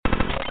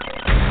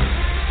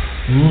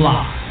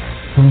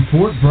Live from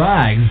Fort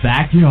Bragg's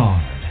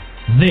backyard,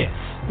 this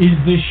is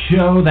the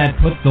show that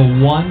put the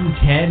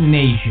 110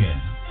 Nation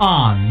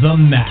on the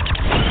map.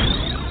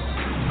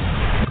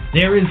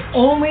 There is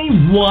only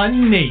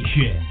one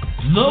nation,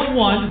 the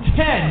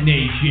 110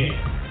 Nation,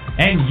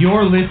 and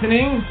you're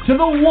listening to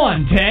the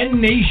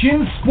 110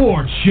 Nation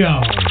Sports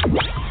Show.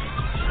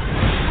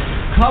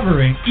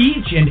 Covering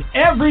each and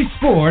every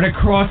sport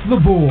across the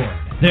board.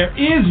 There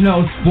is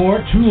no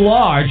sport too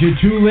large or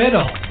too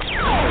little.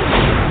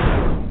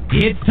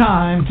 It's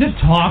time to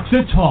talk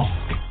the talk.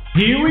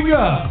 Here we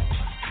go.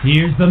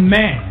 Here's the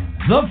man,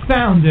 the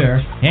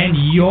founder,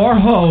 and your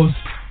host,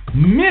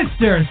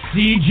 Mr.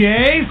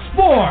 CJ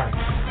Sports.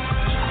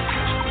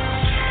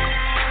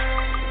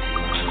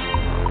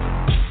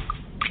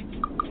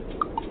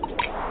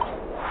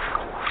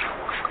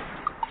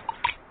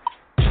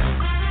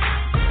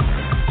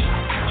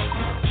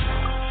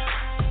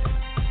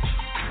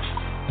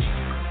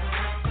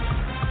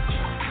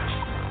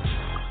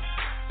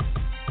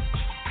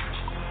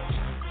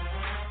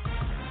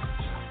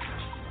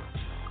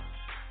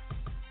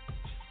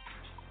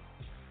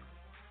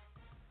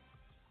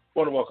 I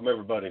want to welcome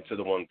everybody to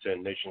the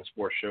 110 Nation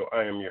Sports Show.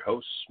 I am your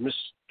host,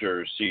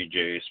 Mr.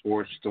 CJ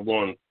Sports, the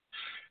one.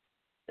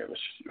 You can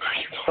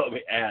follow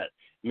me at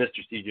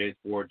Mr. CJ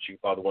Sports. You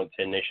can follow the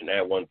 110 Nation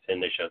at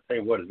 110 Nation. I'll tell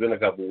you what, it's been a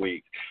couple of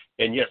weeks.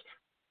 And yes,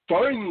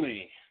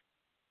 finally,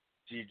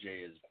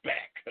 CJ is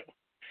back.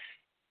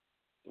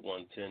 The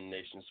 110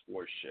 Nation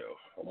Sports Show.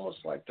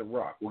 Almost like The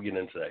Rock. We'll get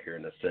into that here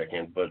in a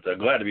second, but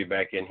glad to be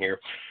back in here.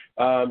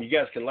 You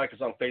guys can like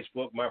us on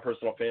Facebook, my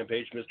personal fan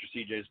page, Mr.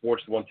 CJ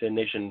Sports, the 110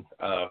 Nation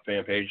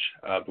fan page,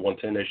 the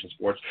 110 Nation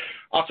Sports.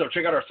 Also,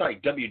 check out our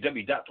site,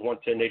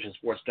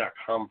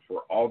 www.the110nationsports.com,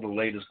 for all the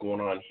latest going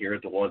on here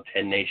at the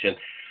 110 Nation.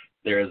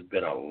 There has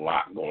been a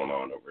lot going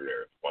on over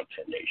there at the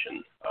 110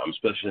 Nation,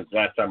 especially since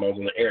last time I was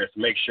on the air. So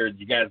make sure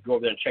you guys go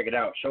over there and check it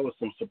out. Show us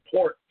some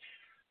support.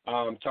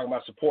 Talking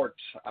about support,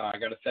 I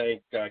got to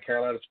thank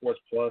Carolina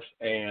Sports Plus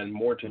and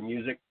More to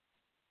Music.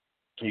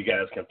 You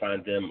guys can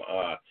find them.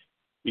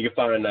 You can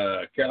find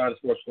Carolina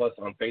Sports Plus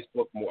on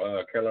Facebook,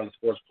 Carolina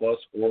Sports Plus,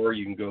 or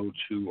you can go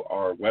to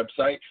our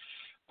website.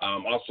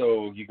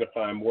 Also, you can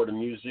find More to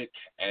Music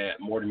at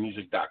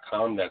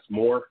moretomusic.com. That's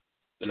more,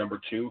 the number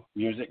 2,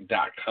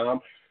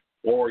 music.com.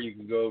 Or you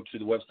can go to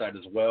the website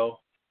as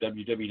well,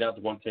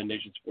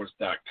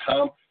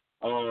 www.the110nationsports.com.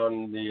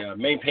 On the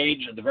main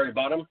page at the very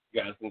bottom,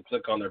 you guys can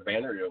click on their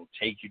banner. It'll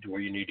take you to where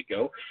you need to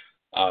go.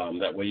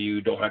 That way you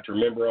don't have to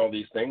remember all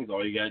these things.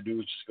 All you got to do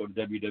is just go to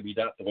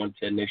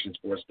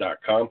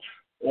www.the110nationsports.com.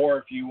 Or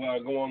if you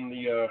go on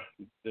the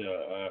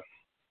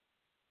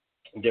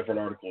different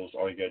articles,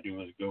 all you got to do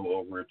is go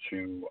over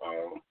to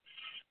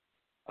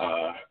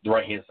the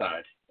right-hand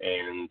side.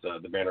 And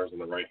the banners on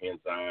the right-hand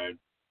side,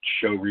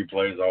 show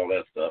replays, all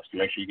that stuff. So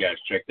make sure you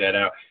guys check that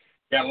out.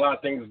 Got a lot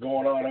of things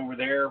going on over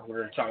there. We're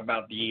going to talk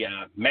about the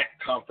MAC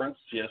conference,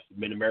 yes, the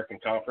Mid-American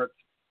Conference.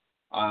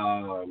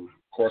 Of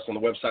course, on the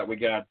website, we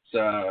got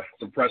some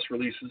press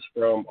releases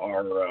from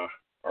our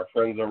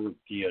friends over at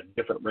the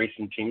different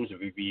racing teams. It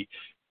would be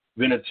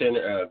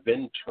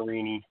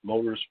Venturini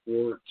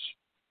Motorsports,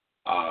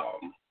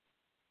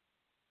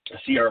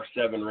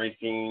 CR7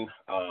 Racing,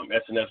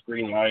 SNS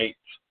Green Light.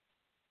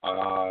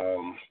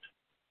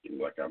 Seems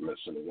like I'm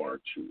missing one or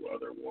two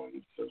other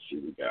ones. So see,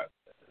 we got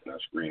SNS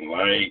Green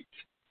Light,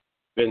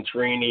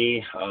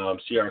 Venturini,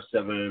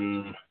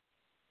 CR7.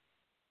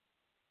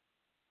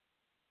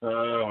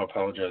 I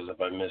apologize if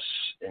I miss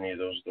any of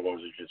those, the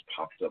ones that just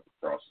popped up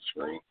across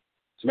the screen.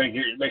 So make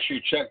sure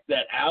you check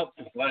that out.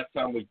 Since last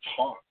time we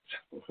talked,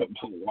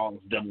 while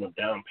it's doubling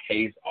down,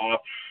 pays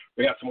off.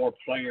 We got some more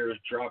players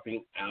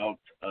dropping out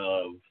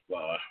of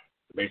the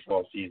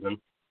baseball season.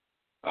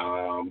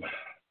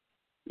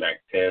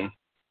 MAC-10,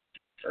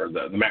 or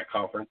the MAC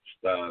conference,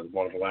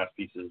 one of the last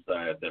pieces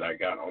that I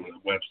got on the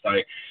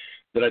website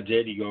that I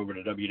did. You go over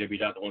to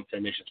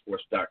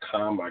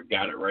www.the110nationsports.com. I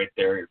got it right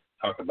there.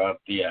 Talk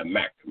about the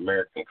MAC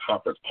American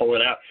Conference,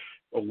 pulling out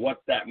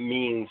what that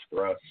means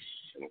for us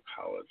in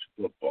college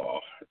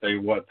football. I tell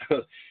you what,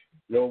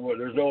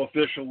 there's no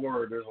official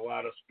word. There's a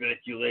lot of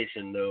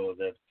speculation, though,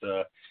 that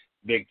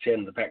Big Ten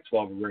and the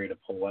Pac-12 are ready to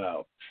pull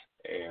out,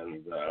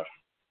 and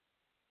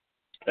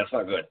that's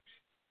not good.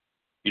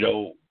 You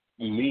know,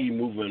 me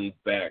moving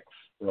back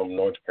from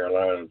North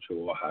Carolina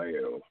to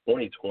Ohio,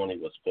 2020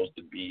 was supposed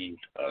to be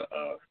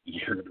a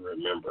year to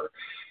remember.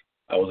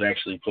 I was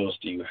actually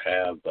supposed to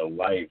have a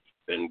life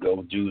and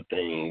go do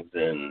things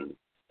and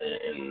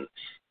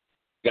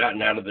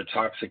gotten out of the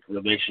toxic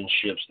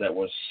relationships that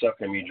was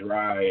sucking me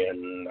dry,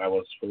 and I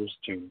was supposed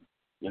to,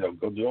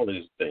 go do all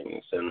these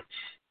things. And,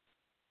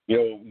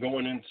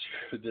 going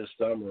into this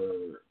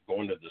summer,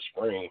 going to the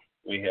spring,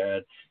 we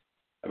had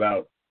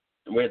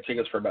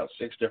tickets for about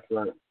 6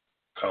 different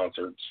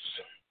concerts.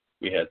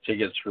 We had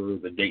tickets for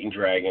the Dayton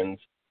Dragons.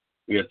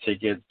 We had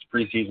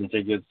preseason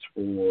tickets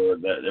for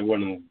that. It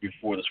wasn't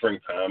before the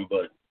springtime,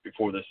 but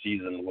before the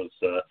season was,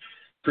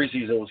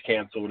 preseason was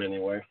canceled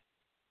anyway.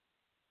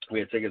 We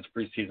had tickets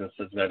for preseason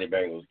Cincinnati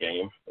Bengals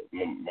game,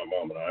 my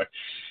mom and I.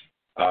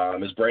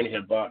 Miss Brandy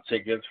had bought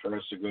tickets for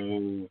us to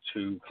go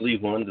to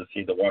Cleveland to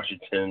see the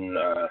Washington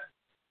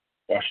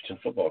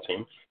football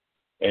team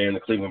and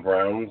the Cleveland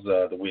Browns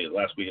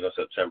last weekend of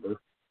September.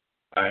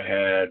 I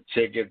had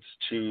tickets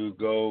to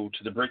go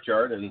to the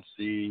Brickyard and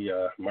see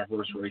my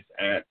first race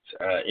at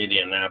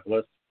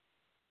Indianapolis.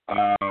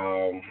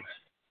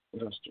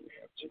 What else do we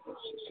have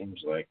tickets? It seems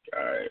like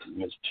I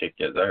missed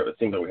tickets. I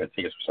think that we had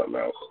tickets for something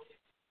else.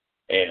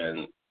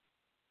 And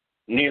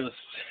needless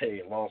to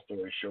say, long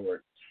story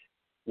short,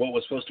 what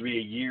was supposed to be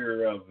a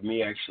year of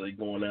me actually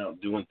going out,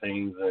 doing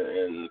things,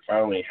 and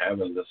finally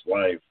having this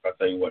life, I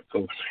tell you what,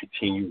 COVID-19,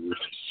 you really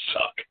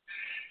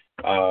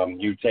suck.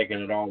 You've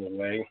taken it all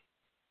away.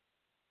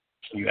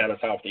 You had us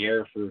off the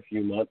air for a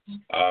few months,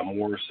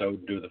 more so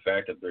due to the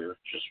fact that there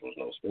just was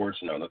no sports,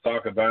 nothing to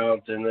talk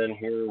about, and then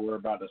here we're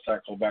about to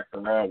cycle back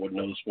around with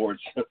no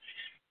sports.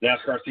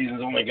 NASCAR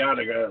season's only got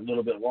a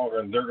little bit longer,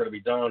 and they're going to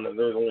be done, and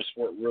they're the only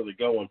sport really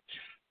going.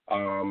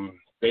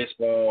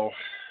 Baseball,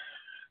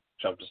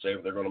 tough to say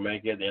if they're going to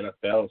make it. The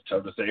NFL, it's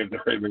tough to say if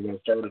they're even going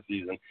to start a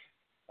season.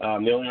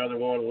 The only other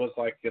one looks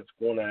like it's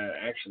going to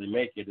actually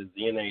make it is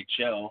the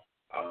NHL.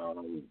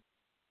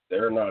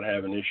 They're not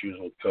having issues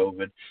with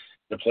COVID.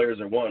 The players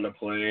are wanting to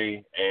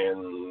play,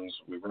 and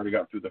we've already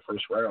got through the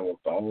first round with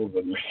all of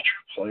the major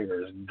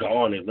players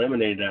gone,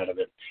 eliminated out of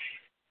it.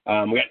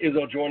 We got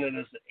Izzo joining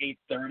us at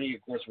 8:30.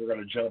 Of course, we're going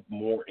to jump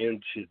more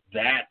into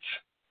that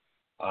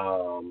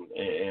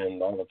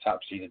and all the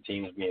top-seeded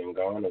teams being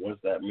gone and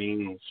what that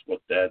means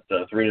with that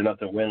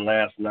 3-0 win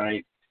last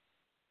night.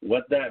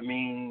 What that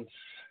means,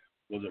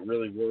 was it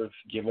really worth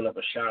giving up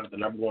a shot at the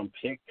number one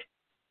pick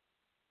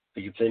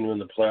to continue in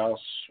the playoffs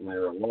when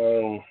you're a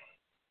long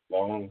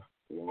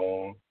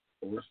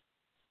course?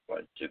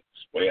 Like, it's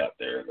way out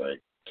there.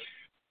 Like,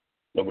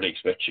 nobody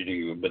expects you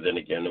to, but then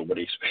again,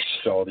 nobody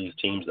expects all these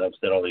teams to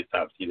upset all these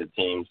top-seeded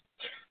teams.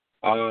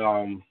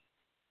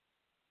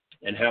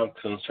 And how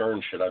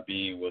concerned should I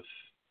be with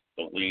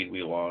the lead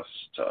we lost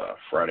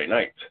Friday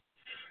night,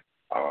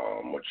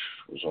 which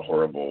was a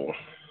horrible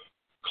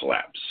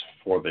collapse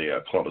for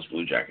the Columbus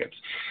Blue Jackets.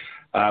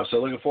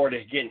 So looking forward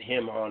to getting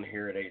him on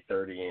here at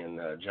 8:30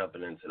 and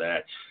jumping into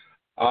that.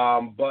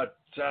 But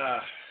the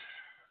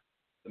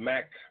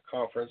MAC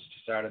conference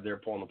decided they're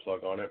pulling the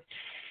plug on it.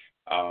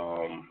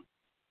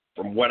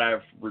 From what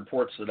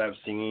reports that I've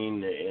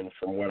seen and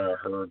from what I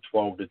heard,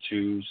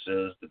 12-2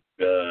 says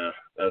that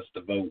that's the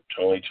vote.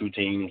 Only two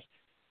teams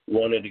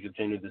wanted to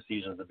continue the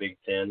season of the Big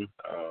Ten.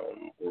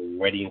 We're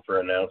waiting for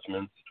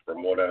announcements.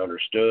 From what I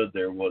understood,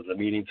 there was a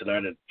meeting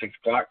tonight at 6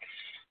 o'clock.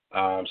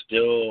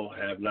 Still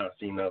have not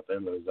seen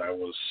nothing as I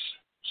was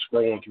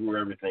scrolling through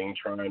everything,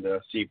 trying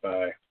to see if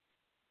I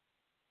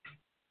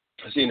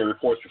seen the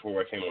reports before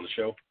I came on the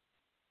show.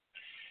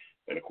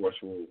 And, of course,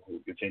 we'll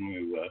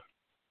continue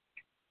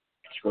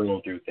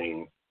scrolling through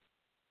things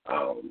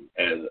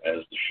as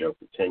the show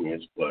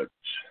continues. But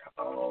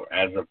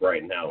as of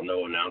right now,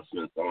 no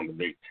announcements on the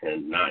Big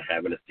Ten not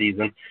having a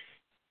season.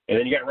 And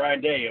then you got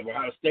Ryan Day of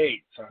Ohio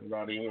State talking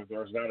about even if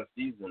there's not a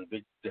season,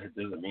 it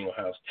doesn't mean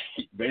Ohio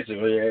State.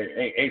 Basically,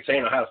 ain't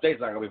saying Ohio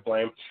State's not going to be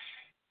playing.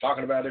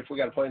 Talking about if we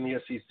got to play in the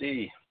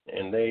SEC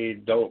and they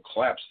don't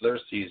collapse their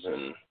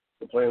season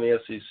to play in the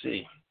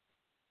SEC.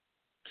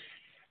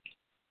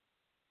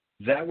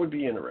 That would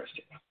be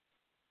interesting.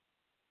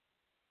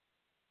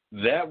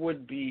 That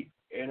would be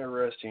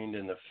interesting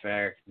in the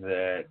fact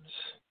that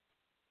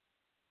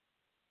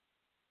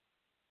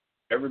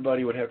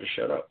everybody would have to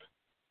shut up.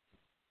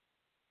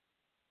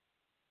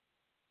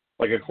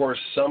 Like, of course,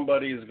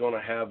 somebody is going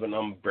to have an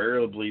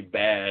unbearably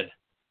bad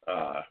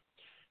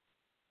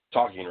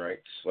talking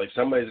rights. Like,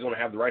 somebody's going to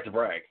have the right to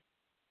brag.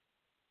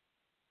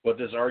 But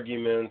this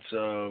argument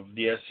of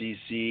the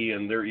SEC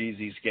and their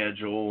easy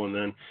schedule, and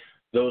then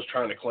those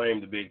trying to claim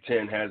the Big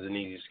Ten has an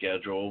easy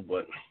schedule,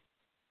 but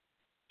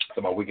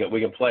come on, we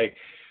can play.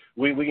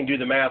 We can do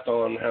the math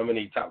on how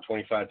many top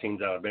 25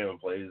 teams Alabama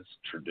plays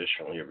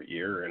traditionally every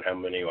year and how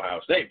many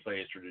Ohio State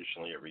plays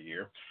traditionally every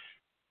year.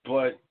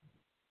 But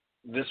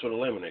this would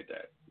eliminate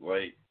that.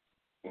 Like,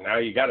 now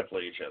you got to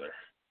play each other.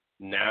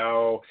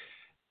 Now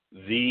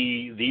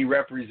the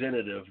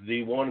representative,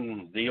 the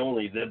one, the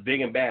only, the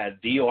big and bad,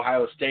 the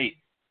Ohio State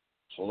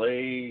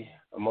play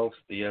amongst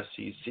the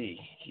SEC.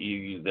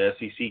 The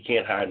SEC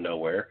can't hide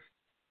nowhere.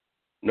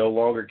 No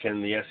longer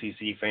can the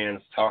SEC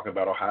fans talk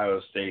about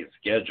Ohio State's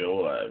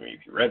schedule. I mean,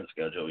 if you read the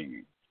schedule,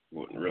 you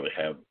wouldn't really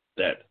have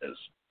that as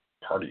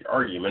part of your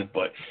argument,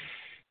 but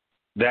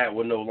that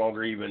would no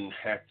longer even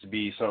have to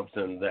be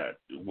something that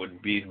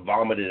would be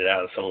vomited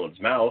out of someone's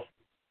mouth.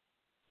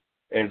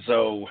 And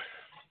so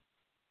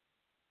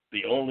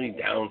the only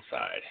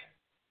downside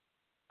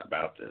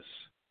about this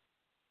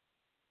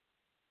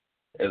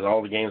is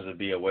all the games would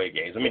be away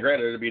games. I mean,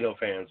 granted, there'd be no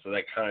fans, so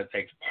that kind of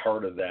takes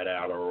part of that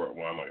out, or,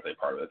 well, I'm not going to say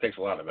part of it. It takes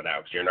a lot of it out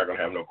because you're not going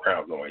to have no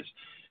crowd noise.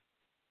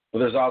 But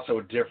there's also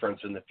a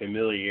difference in the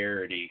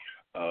familiarity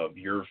of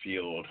your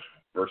field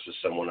versus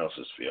someone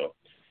else's field.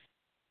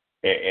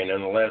 And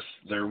unless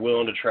they're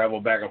willing to travel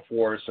back and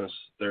forth, since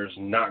there's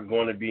not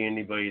going to be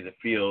anybody in the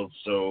field,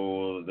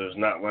 so there's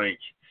not like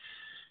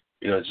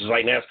It's just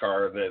like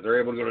NASCAR.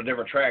 They're able to go to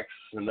different tracks,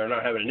 and they're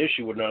not having an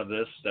issue with none of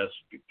this. That's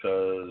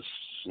because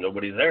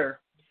nobody's there.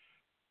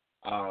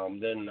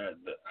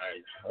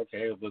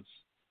 Let's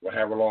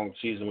however long the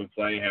season we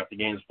play, half the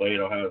games play at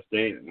Ohio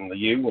State and the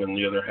U, and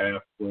the other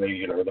half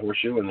play, the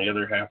Horseshoe, and the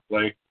other half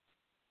play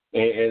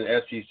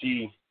in SEC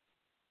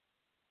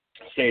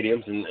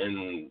stadiums,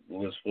 and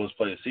let's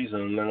play the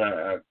season. And then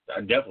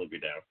I'd definitely be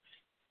down.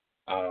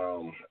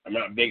 I'm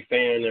not a big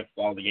fan if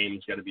all the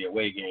games got to be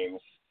away games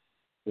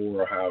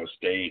for Ohio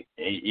State,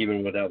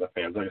 even without the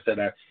fans. Like I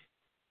said,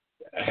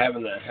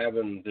 having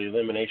the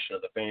elimination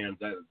of the fans,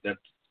 that's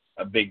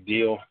a big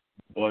deal.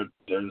 But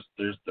there's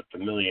the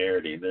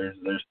familiarity. There's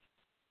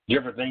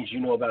different things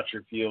about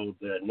your field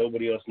that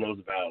nobody else knows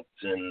about,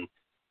 and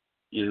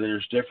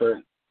there's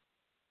different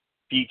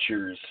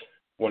features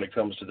when it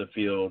comes to the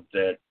field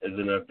that is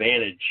an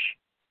advantage.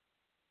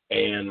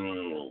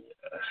 And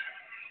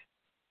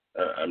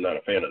I'm not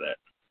a fan of that.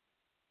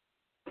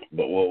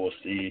 But we'll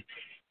see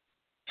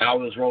how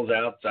this rolls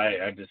out.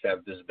 I just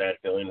have this bad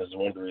feeling. This is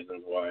one of the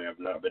reasons why I've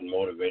not been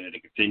motivated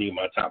to continue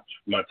my top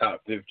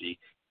 50.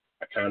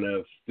 I kind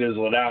of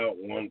fizzled out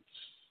once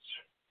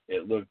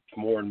it looked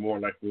more and more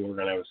like we were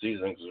going to have a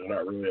season, because there's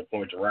not really a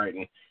point to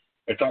writing.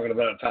 They're talking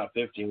about a top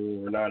 50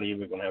 when we're not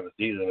even going to have a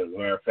season. As a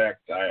matter of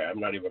fact, I'm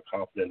not even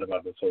confident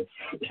about this whole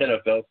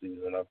NFL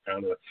season. I've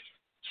kind of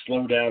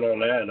slowed down on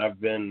that, and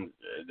I've been,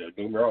 don't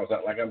get me wrong, it's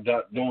not like I'm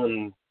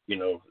doing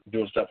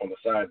stuff on the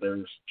side.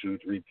 There's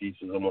 2-3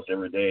 pieces almost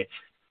every day.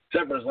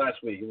 Except for this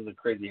last week. It was a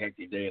crazy,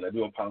 hectic day, and I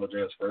do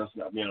apologize for us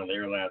not being on the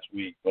air last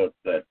week, but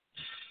that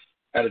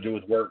had to do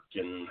with work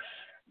and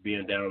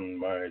being down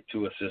my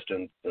 2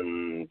 assistants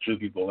and 2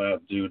 people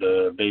out due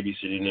to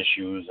babysitting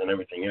issues and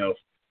everything else.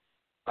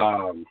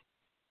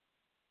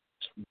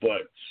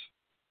 But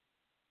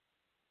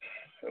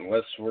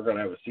unless we're going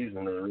to have a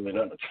season, there's really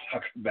nothing to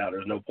talk about.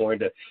 There's no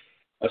point to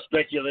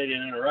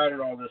speculating and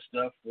writing all this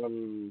stuff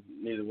when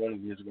neither one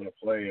of you is going to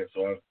play. And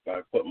so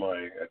I put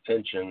my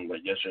attention,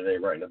 like yesterday,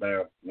 writing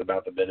about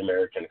the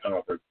Mid-American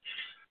Conference,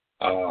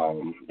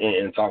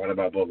 and talking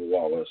about Bubba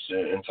Wallace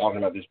and talking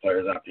about these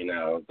players opting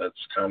out.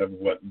 That's kind of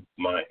what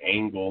my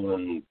angle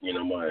and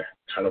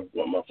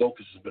what my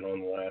focus has been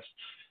on the last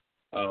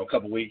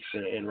couple weeks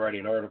in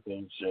writing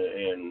articles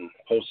and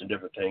posting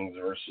different things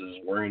versus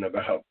worrying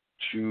about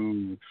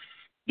 2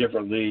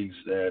 different leagues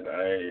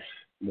that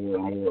more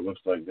and more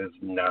looks like that's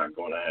not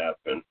going to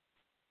happen.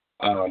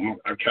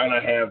 I kind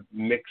of have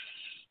mixed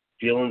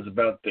feelings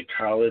about the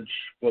college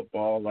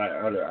football.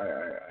 I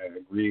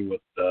agree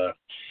with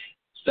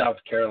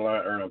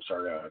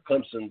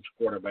Clemson's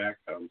quarterback.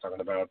 I'm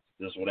talking about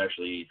this would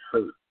actually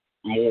hurt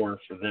more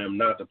for them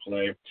not to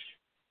play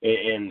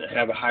and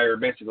have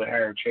basically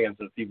higher chance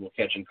of people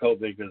catching COVID,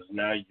 because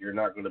now you're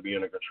not going to be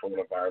in a controlled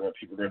environment.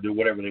 People are going to do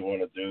whatever they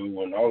want to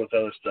do and all this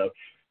other stuff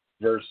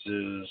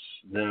versus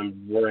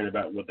them worrying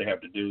about what they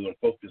have to do and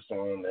focus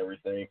on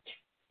everything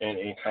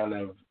and kind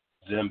of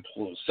them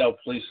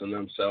self-policing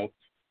themselves.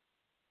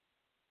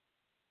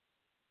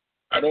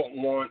 I don't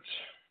want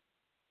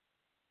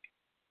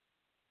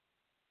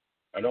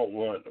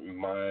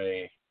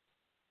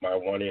my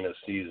wanting a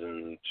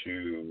season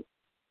to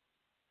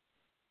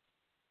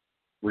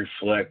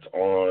reflect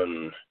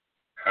on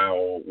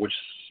which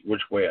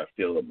way I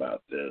feel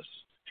about this.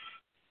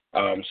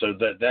 So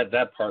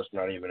that part's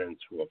not even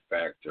into a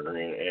factor,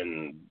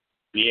 and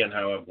being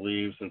how I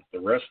believe, since the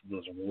rest of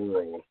this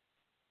world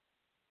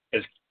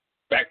is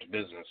back to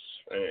business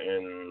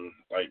and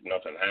like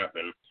nothing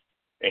happened,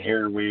 and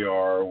here we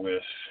are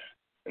with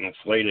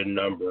inflated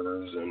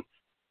numbers and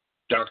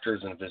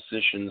doctors and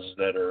physicians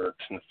that are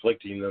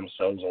conflicting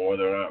themselves on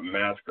whether or not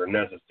masks are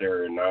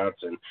necessary or not.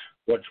 And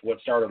what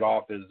started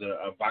off as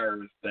a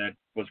virus that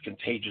was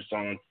contagious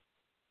on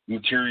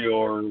material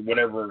or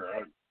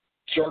whatever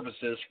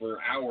surfaces for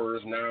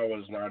hours now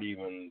is not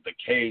even the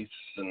case,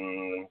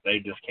 and they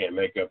just can't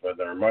make up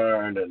their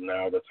mind. And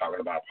now they're talking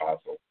about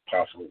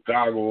possible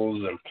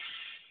goggles and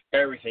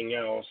everything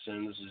else,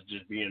 and this is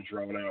just being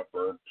drawn out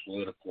for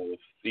political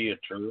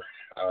theater.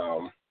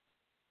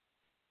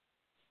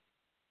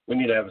 We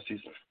need to have a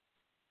season.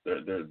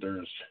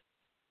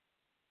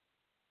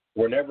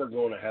 We're never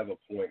going to have a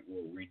point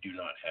where we do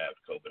not have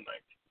COVID-19.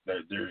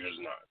 There's just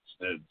not.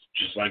 It's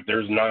just like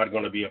there's not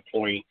going to be a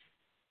point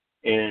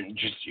in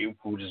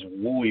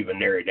we'll even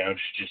narrow it down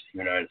to just the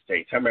United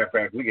States. As a matter of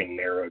fact, we can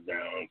narrow it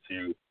down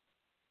to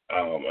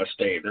a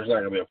state. There's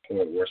not going to be a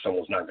point where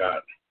someone's not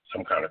got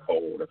some kind of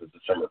cold, if it's a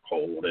summer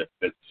cold, if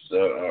it's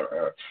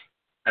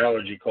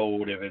allergy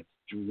cold, if it's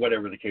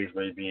whatever the case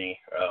may be,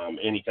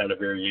 any kind of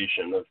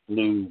variation of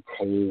flu,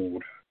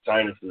 cold,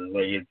 sinuses.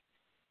 We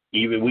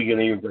can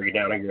even break it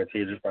down. I guarantee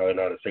you there's probably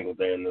not a single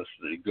day in this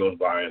that goes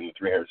by in the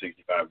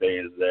 365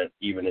 days that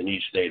even in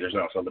each state there's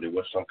not somebody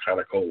with some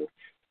kind of cold.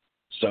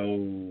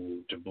 So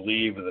to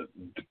believe that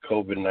the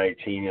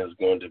COVID-19 is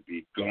going to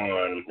be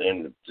gone,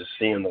 and just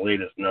seeing the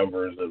latest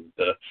numbers of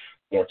the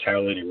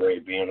mortality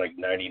rate being like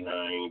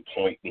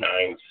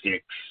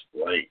 99.96,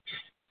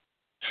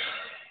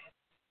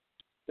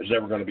 it's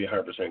never going to be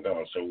 100%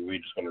 gone. So we're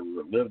just going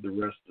to live the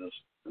rest of this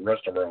the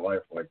rest of our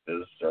life like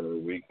this? Are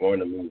we going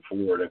to move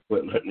forward and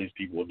quit letting these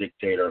people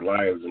dictate our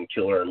lives and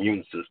kill our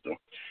immune system?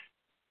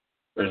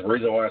 There's a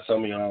reason why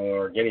some of y'all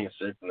are getting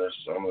sick, and there's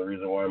some of the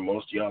reason why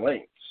most of y'all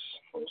ain't.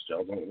 Most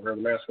of y'all don't wear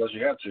the mask unless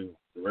you have to.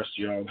 The rest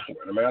of y'all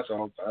wear the mask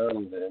all the time,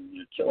 and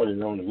you're killing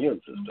your own immune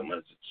system.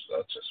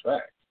 That's just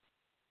fact.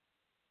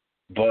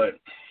 But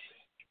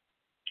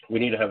we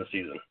need to have a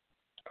season.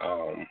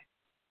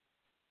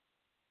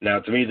 Now,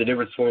 to me, the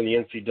difference between the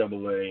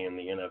NCAA and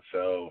the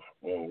NFL,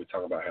 when we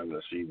talk about having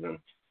a season,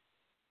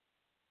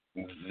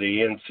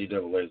 the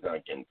NCAA is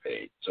not getting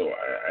paid. So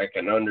I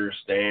can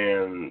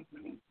understand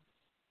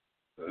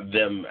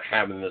them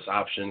having this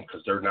option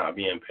because they're not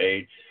being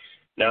paid.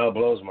 Now it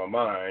blows my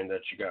mind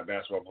that you got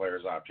basketball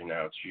players opting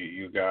out.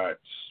 You got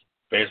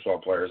baseball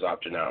players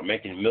opting out,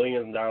 making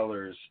millions of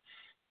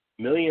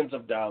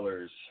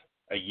dollars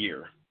a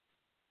year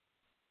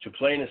to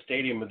play in a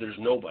stadium where there's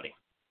nobody.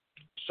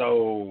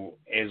 So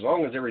as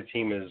long as every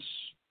team is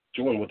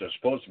doing what they're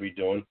supposed to be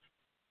doing,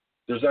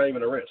 there's not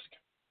even a risk.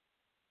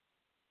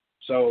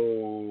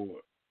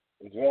 So,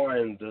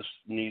 one, this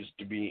needs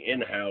to be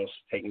in-house,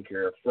 taken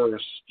care of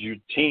first. You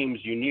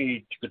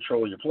need to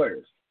control your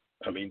players.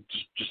 I mean,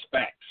 just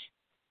facts.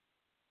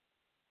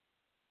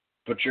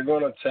 But you're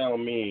going to tell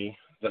me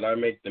that I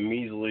make the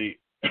measly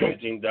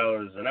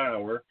 $18 an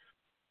hour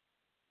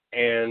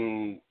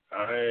and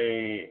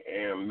I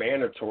am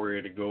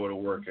mandatory to go to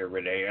work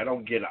every day. I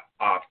don't get to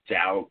opt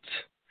out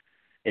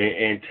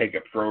and take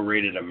a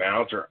prorated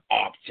amount or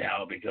opt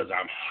out because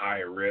I'm high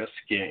risk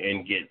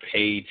and get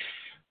paid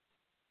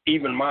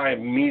even my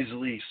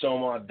measly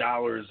some odd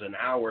dollars an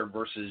hour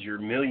versus your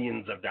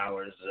millions of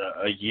dollars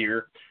a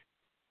year.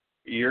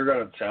 You're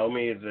going to tell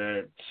me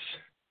that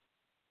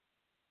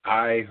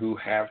I, who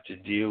have to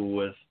deal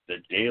with the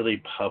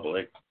daily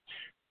public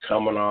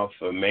coming off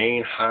a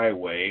main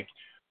highway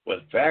with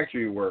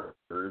factory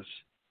workers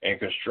and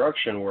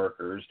construction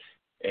workers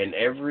and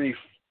every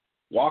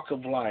walk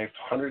of life,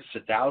 hundreds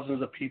to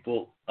thousands of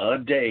people a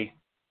day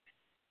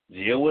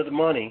deal with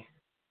money,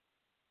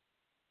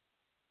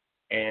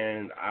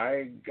 and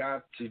I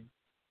got to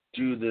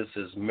do this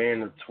as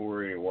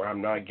mandatory where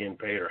I'm not getting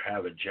paid or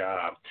have a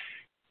job,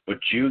 but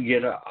you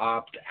get to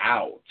opt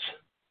out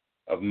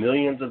of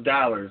millions of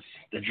dollars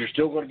that you're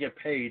still going to get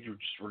paid,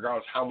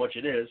 regardless how much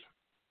it is,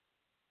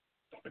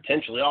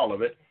 potentially all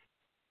of it,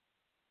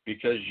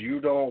 because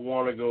you don't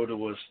want to go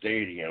to a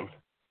stadium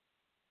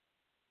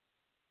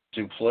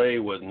to play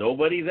with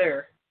nobody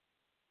there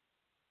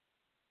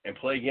and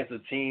play against a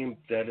team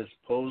that is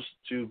supposed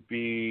to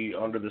be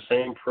under the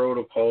same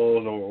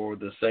protocols or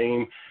the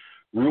same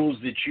rules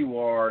that you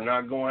are,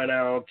 not going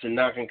out and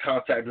not in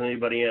contact with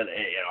anybody and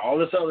all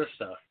this other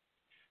stuff.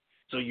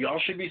 So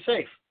y'all should be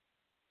safe.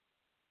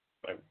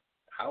 Like,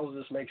 how does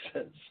this make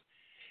sense?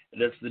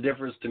 That's the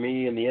difference to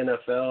me in the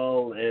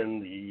NFL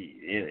and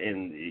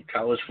in the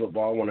college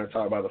football when I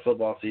talk about the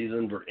football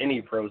season or any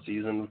pro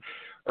season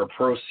or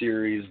pro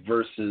series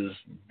versus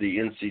the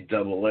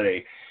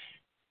NCAA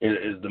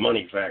is the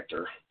money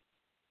factor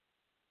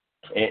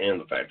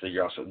and the fact that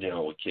you're also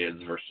dealing with kids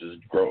versus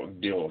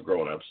dealing with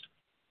grown-ups.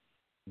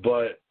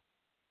 But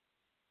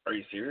are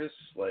you serious?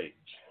 Like,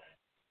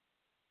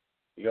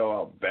 you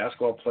know,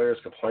 basketball players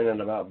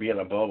complaining about being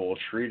a bubble,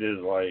 treated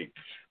like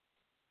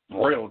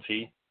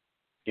royalty,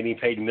 getting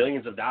paid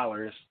millions of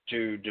dollars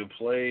to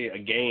play a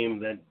game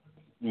that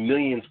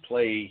millions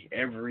play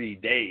every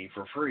day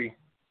for free.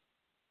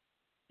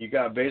 You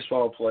got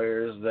baseball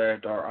players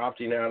that are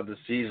opting out of the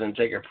season,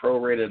 take a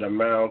prorated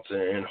amount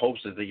in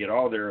hopes that they get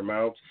all their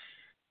amounts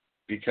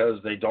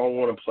because they don't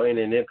want to play in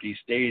an empty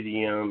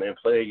stadium and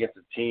play against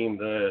a team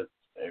that,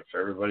 if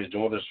everybody's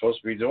doing what they're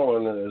supposed to be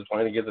doing, is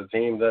playing against a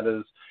team that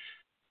is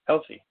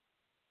healthy.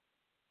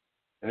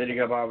 And then you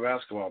got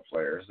basketball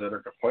players that are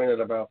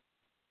complaining about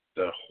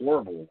the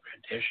horrible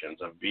conditions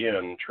of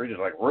being treated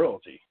like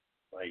royalty.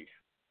 Like,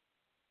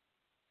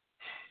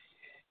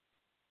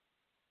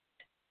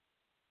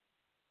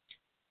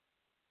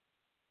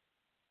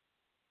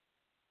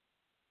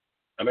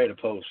 I made a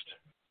post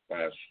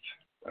last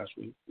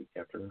week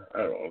after,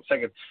 I don't know,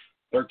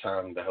 third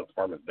time the health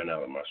department's been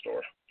out of my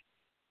store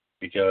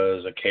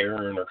because of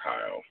Karen or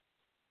Kyle.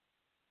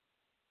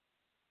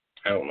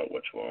 I don't know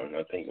which one.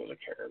 I think it was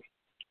a Karen.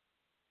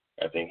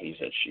 I think he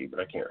said she, but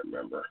I can't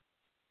remember.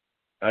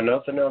 I had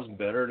nothing else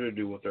better to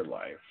do with their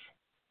life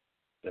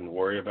than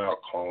worry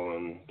about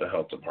calling the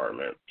health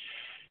department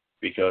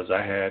because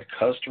I had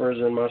customers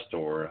in my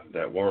store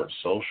that weren't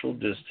social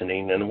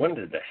distancing. And when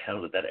the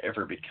hell did that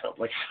ever become?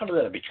 Like, how did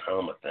that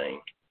become a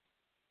thing?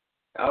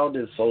 How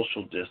did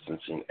social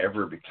distancing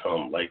ever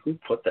become? Like, who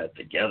put that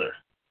together?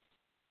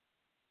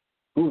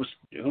 Who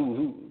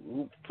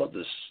put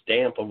the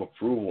stamp of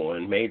approval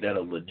and made that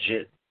a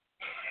legit?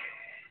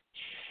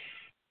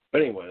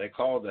 But anyway, they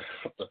called the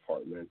health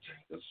department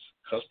because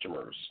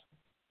customers,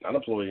 not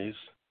employees,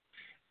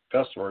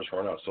 customers who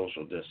are not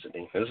social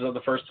distancing. This is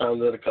the first time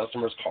that a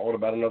customer's called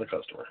about another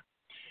customer,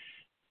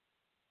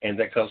 and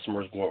that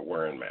customers weren't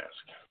wearing masks.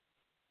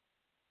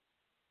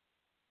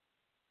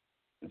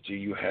 Do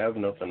you have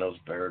nothing else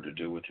better to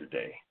do with your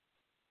day?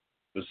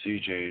 But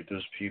CJ,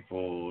 those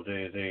people,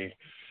 they're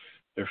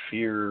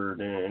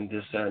feared and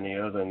this, that, and the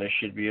other, and they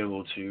should be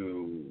able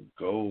to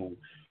go.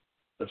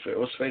 Let's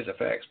face the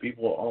facts.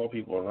 All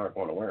people are not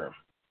going to wear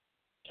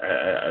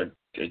them.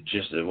 It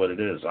just is what it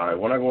is.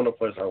 When I go into a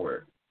place, I wear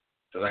it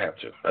because I have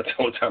to. That's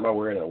the only time I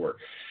wear it at work.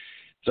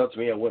 It's up to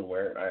me. I wouldn't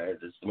wear it.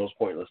 It's the most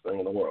pointless thing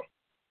in the world.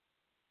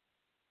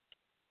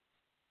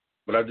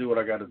 But I do what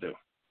I got to do.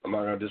 I'm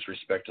not going to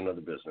disrespect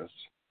another business.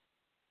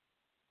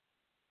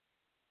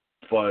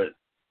 But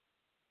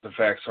the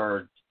facts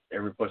are,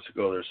 every place you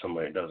go, there's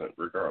somebody that doesn't,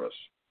 regardless.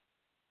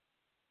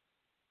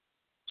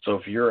 So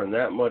if you're in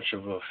that much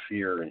of a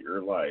fear in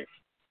your life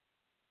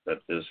that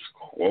this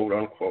quote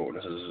unquote,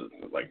 this is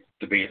like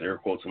debate air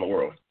quotes in the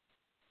world,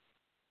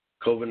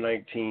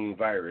 COVID-19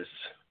 virus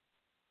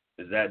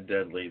is that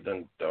deadly,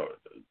 then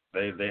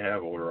they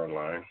have order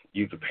online.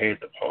 You can pay at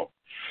the pump.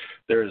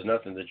 There is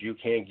nothing that you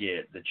can't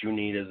get that you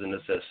need as a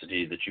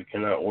necessity that you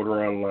cannot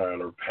order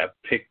online or have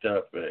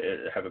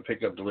a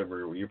pickup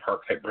delivery where you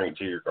park and bring it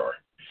to your car.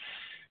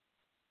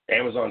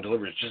 Amazon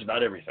delivers just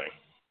about everything.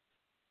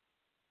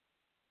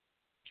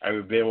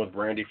 I've been with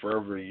Brandy for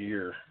over a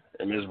year,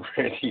 and Ms.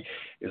 Brandy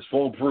is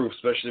foolproof,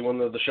 especially when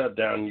the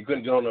shutdown. You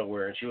couldn't go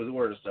nowhere, and she was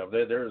ordering stuff.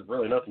 There's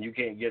really nothing you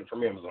can't get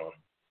from Amazon.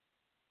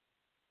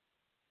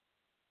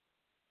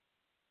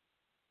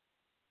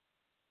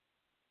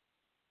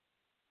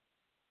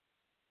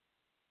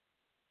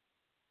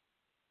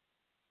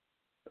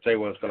 I'll tell you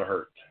what, it's going to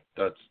hurt.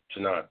 That's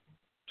to not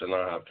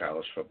have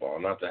college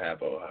football, not to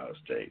have Ohio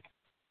State,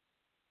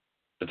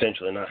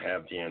 potentially not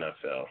have the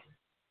NFL.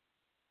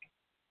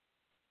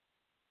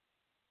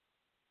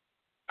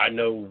 I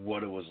know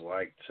what it was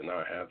like to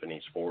not have any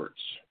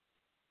sports.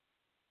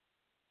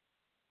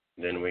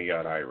 Then we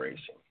got iRacing.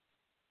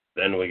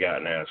 Then we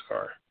got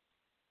NASCAR.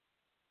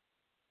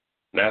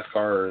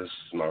 NASCAR is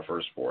my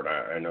first sport.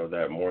 I know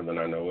that more than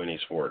I know any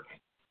sport.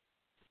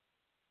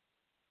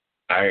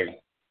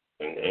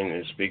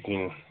 And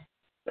speaking,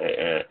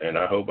 and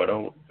I hope I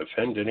don't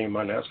offend any of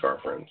my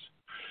NASCAR friends.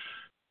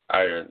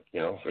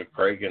 If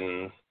Craig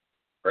and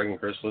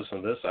Chris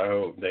listen to this, I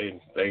hope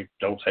they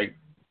don't take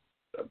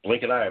a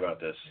blink an eye about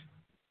this.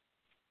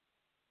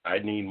 I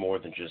need more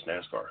than just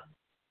NASCAR.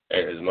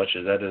 As much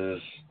as that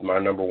is my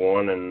number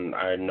one, and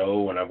I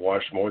know and I've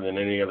watched more than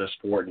any other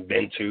sport and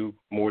been to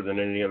more than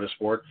any other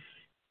sport,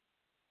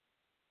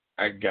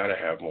 I got to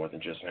have more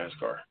than just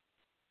NASCAR.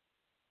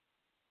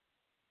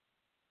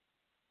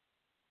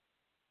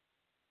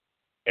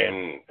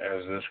 And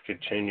as this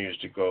continues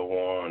to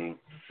go on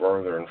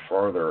further and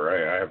further,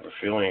 I have a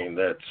feeling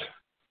that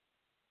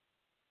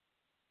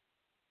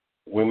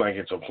we might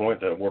get to a point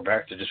that we're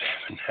back to just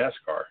having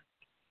NASCAR.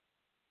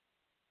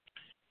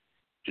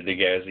 Do the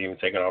guys even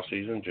take an off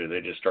season? Do they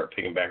just start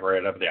picking back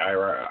right up the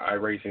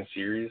iRacing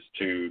series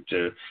to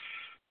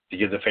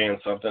give the fans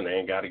something? They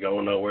ain't got to go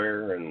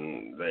nowhere,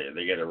 and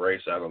they get a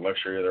race out of the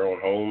luxury of their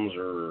own homes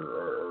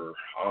or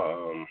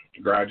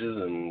garages.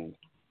 And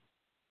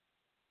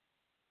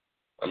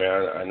I mean,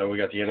 I know we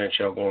got the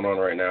NHL going on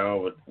right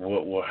now, but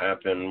what will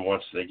happen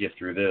once they get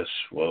through this?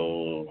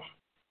 Will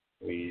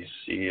we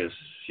see a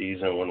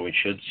season when we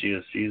should see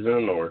a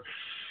season, or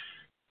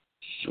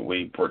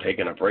we're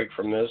taking a break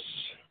from this?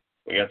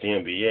 We got the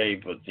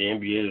NBA, but the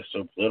NBA is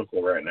so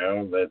political right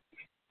now that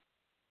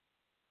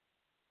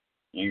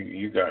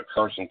you got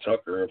Carson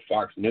Tucker and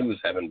Fox News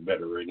having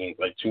better ratings,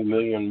 like 2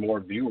 million more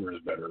viewers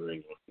better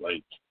ratings.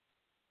 Like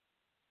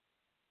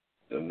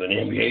the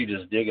NBA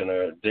just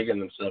digging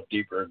themselves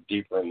deeper and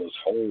deeper in this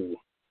hole,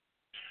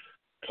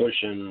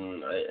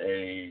 pushing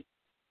a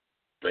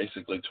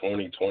basically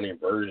 2020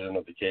 version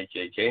of the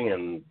KKK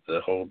and the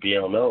whole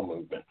BLM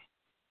movement.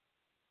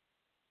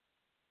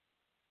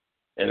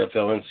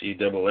 NFL,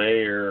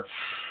 NCAA,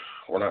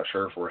 we're not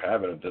sure if we're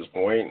having at this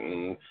point.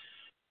 And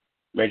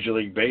Major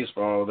League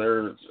Baseball,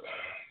 there's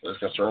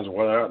concerns of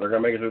whether or not they're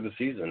going to make it through the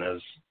season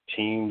as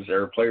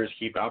their players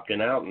keep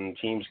opting out and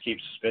teams keep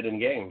suspending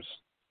games.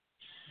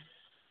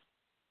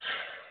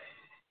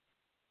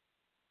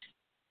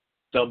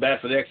 Felt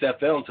bad for the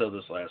XFL until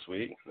this last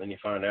week. Then you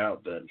find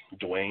out that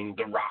Dwayne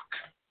 "The Rock"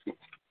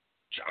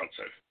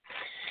 Johnson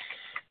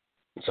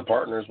and some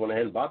partners went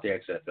ahead and bought the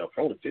XFL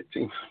for only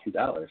 $15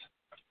 million.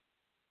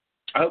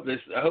 I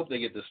hope they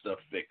get this stuff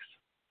fixed.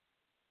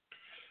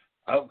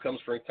 I hope come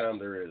springtime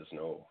there is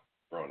no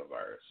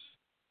coronavirus.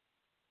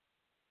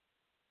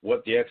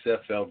 What the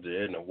XFL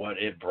did and what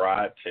it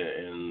brought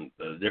in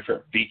the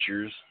different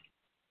features,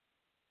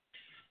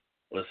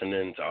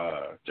 listening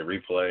to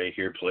replay,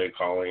 hear play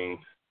calling,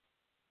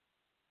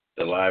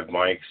 the live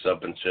mics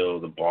up until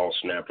the ball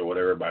snapped or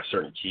whatever by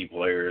certain key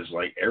players,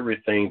 like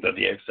everything that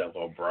the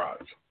XFL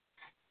brought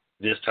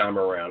this time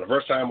around. The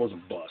first time was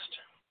a bust.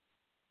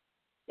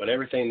 But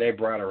everything they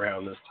brought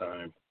around this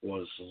time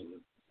was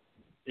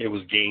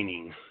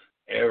gaining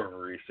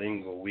every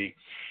single week.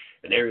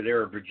 And they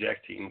were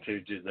projecting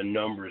to the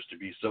numbers to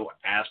be so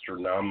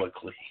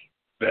astronomically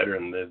better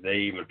than they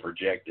even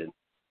projected.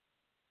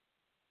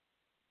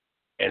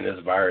 And this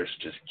virus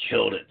just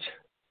killed it,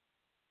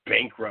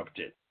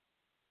 bankrupted.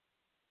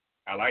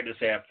 I like to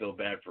say I feel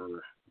bad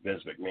for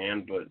Vince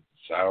McMahon, but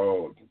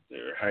how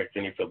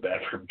can you feel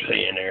bad for a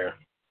billionaire?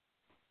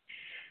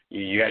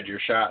 You had your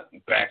shot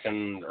back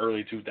in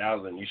early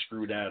 2000. You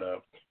screwed that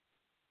up.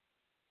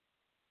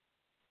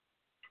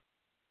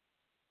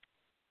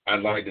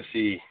 I'd like to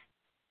see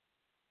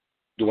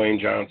Dwayne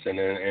Johnson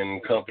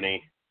and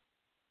company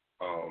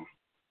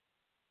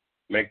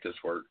make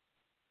this work.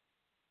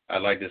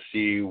 I'd like to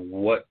see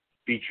what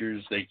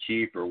features they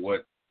keep or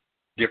what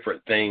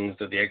different things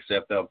that the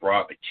XFL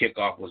brought. The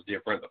kickoff was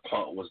different. The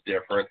punt was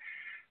different.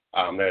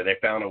 They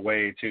found a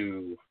way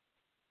to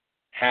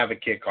have a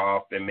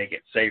kickoff and make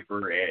it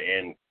safer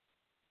and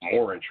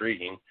more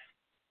intriguing.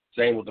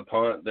 Same with the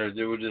punt.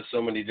 There were just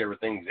so many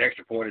different things.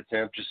 Extra point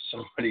attempt, just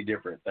so many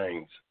different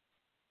things.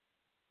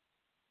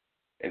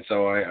 And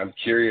so I'm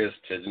curious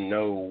to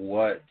know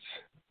what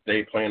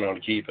they plan on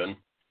keeping,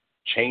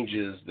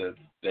 changes that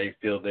they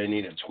feel they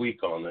need a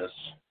tweak on this.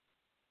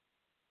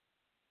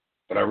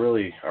 But I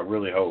really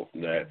hope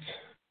that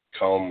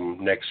come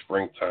next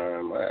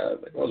springtime,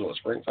 was it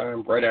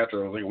springtime? Right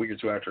after, like a week or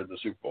two after the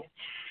Super Bowl.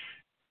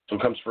 So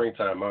come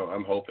springtime,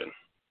 I'm hoping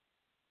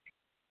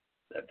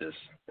that this,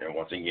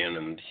 once again,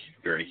 and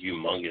very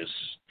humongous,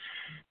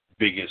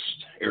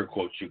 biggest air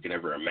quotes you can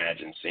ever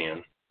imagine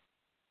seeing,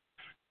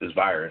 this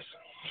virus,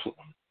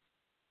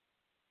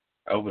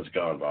 I hope it's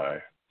gone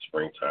by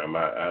springtime.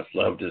 I'd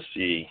love to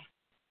see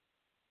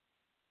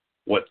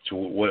what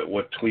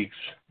tweaks,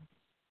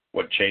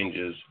 what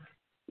changes,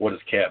 what is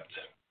kept,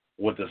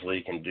 what this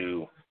league can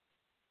do,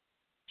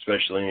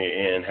 especially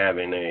in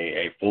having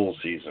a full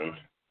season.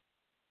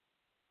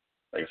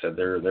 Like I said,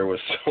 there was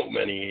so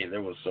many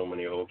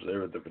hopes. There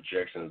were the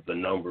projections, the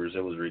numbers.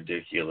 It was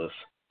ridiculous.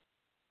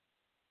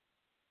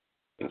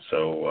 And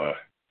so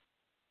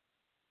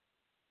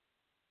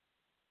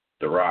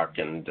The Rock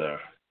and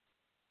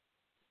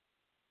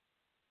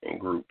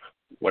group,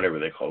 whatever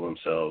they call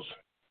themselves,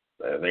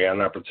 they got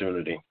an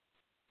opportunity.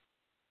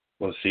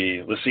 Let's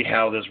see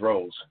how this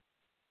rolls.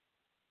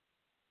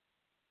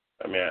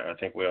 I mean, I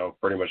think we all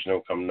pretty much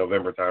know come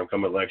November time,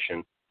 come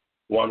election,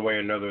 one way or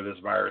another, this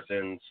virus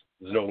ends.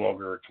 Is no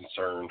longer a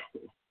concern.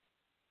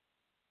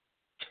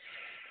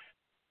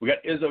 We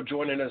got Izzo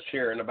joining us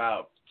here in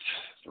about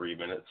 3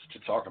 minutes to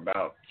talk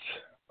about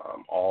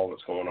all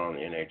that's going on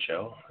in the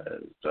NHL.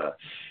 As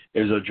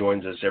Izzo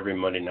joins us every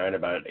Monday night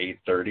about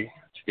 8:30 to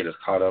get us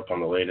caught up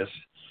on the latest.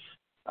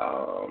 It's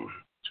a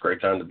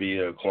great time to be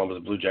a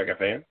Columbus Blue Jacket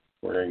fan.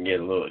 We're going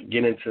to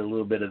get into a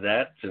little bit of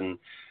that and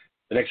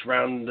the next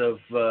round of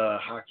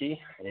hockey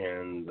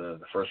and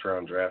the first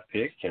round draft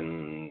pick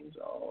and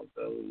all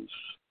those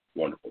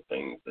wonderful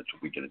things that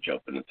we get to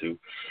jump into.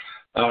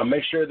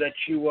 Make sure that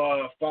you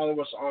follow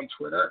us on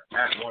Twitter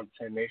at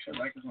 110 Nation.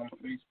 Like us on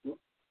Facebook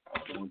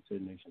at the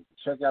 110 Nation.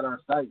 Check out our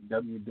site,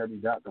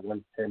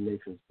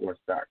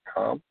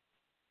 www.the110nationsports.com,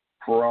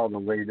 for all the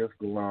latest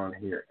going on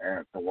here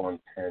at the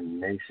 110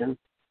 Nation.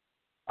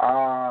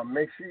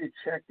 Make sure you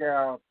check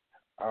out,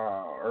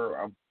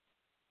 I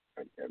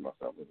get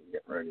myself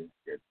getting ready to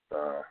get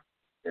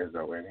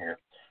Izzo in here.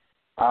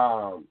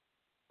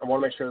 I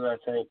want to make sure that I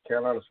thank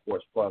Carolina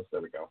Sports Plus.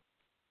 There we go.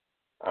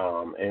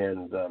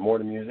 And More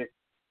to Music.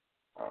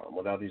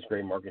 Without these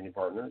great marketing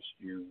partners,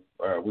 we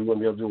wouldn't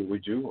be able to do what we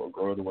do or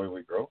grow the way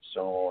we grow.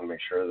 So I want to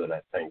make sure that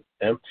I thank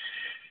them.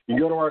 You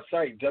can go to our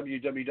site,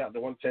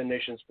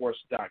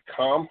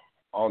 www.the110nationsports.com.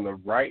 On the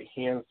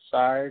right-hand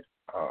side,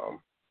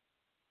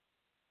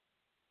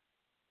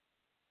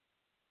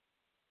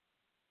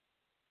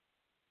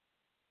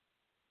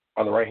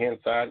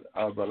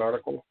 of an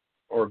article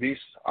or a piece,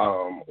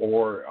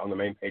 or on the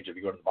main page, if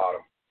you go to the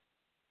bottom,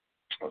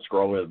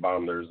 scroll to the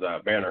bottom, there's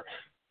that banner.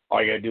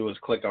 All you got to do is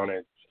click on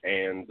it,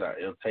 and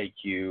it'll take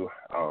you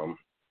to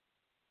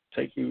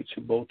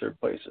both their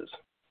places.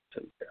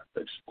 That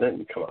just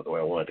didn't come out the way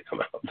I wanted to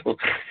come out.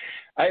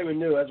 I even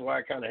knew. That's why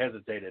I kind of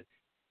hesitated.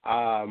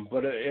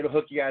 But it'll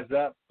hook you guys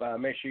up.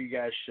 Make sure you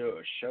guys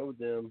show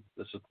them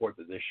the support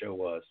that they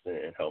show us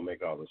and help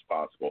make all this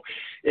possible.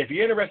 If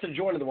you're interested in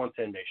joining the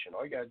 110 Nation,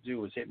 all you got to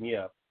do is hit me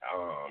up.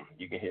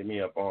 You can hit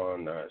me up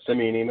on, send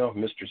me an email,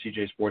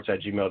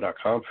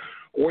 mrcjsports@gmail.com,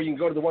 or you can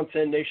go to the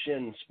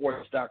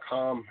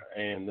 110nationsports.com,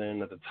 and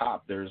then at the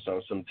top there's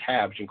some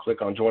tabs. You can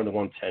click on Join the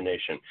 110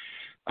 Nation.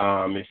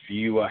 If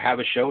you have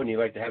a show and you'd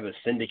like to have it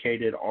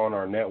syndicated on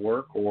our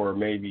network, or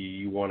maybe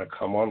you want to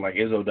come on like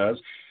Izzo does,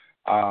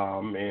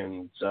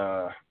 and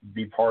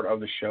be part of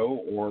the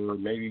show, or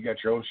maybe you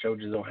got your own show,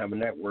 just don't have a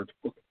network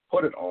to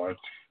put it on,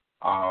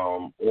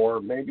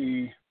 or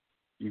maybe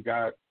you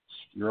got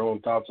your own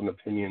thoughts and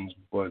opinions,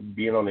 but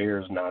being on the air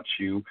is not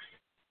you.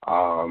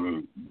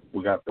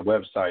 We got the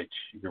website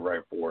you can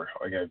write for.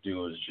 All you got to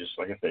do is just,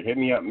 like I said, hit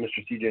me up,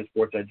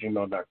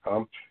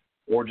 mrcjsports@gmail.com,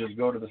 or just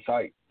go to the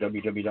site,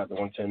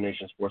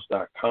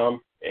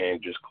 www.the110nationsports.com,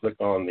 and just click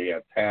on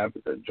the tab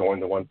to join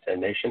the 110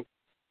 Nation.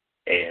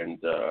 And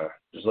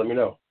just let me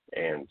know,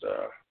 and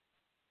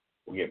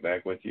we'll get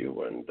back with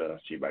you and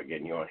see about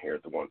getting you on here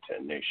at the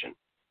 110 Nation.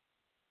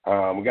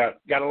 We got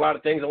a lot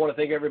of things. I want to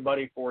thank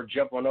everybody for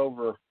jumping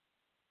over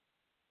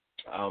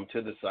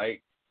to the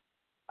site.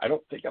 I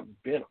don't think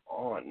I've been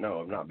on. No,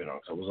 I've not been on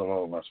because I wasn't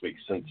on last week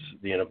since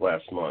the end of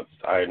last month.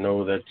 I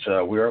know that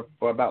we're up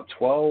about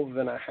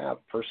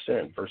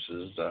 12.5%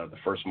 versus the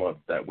first month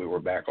that we were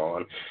back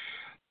on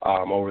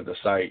over the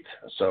site.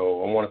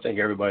 So I want to thank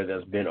everybody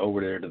that's been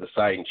over there to the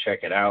site and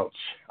check it out.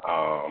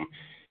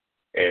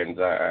 And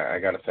I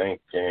got to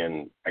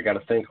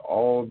thank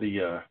all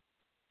the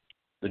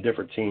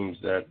different teams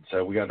that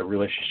we got a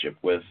relationship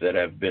with that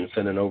have been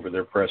sending over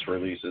their press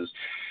releases.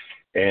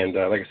 And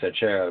like I said,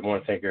 Chad, I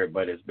want to thank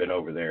everybody that's been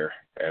over there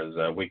as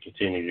we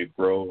continue to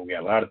grow. We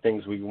got a lot of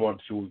things we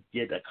want to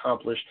get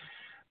accomplished.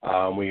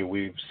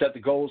 We've set the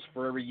goals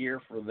for every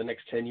year for the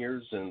next 10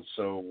 years, and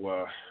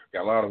so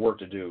got a lot of work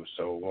to do.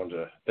 So I wanted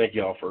to thank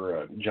you all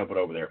for jumping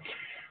over there.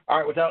 All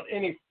right, without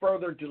any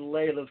further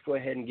delay, let's go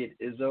ahead and get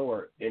Izzo,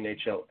 our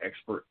NHL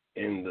expert,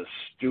 in the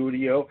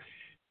studio.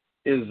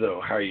 Izzo,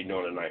 how are you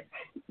doing tonight?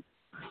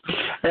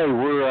 Hey,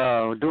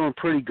 we're doing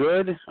pretty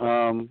good.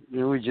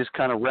 We just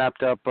kind of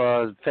wrapped up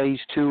phase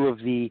 2 of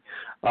the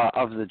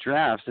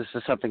draft. This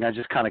is something I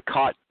just kind of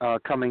caught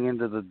coming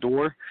into the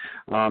door.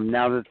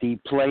 Now that the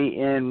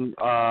play-in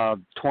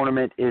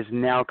tournament is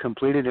now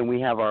completed and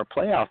we have our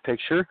playoff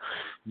picture,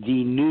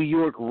 the New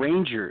York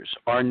Rangers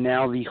are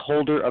now the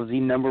holder of the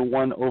number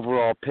 1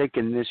 overall pick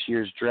in this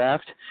year's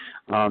draft.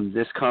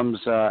 This comes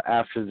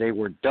after they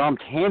were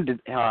dumped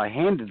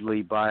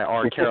handedly by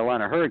our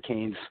Carolina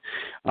Hurricanes,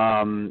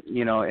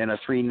 in a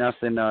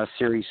 3-0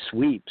 series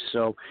sweep.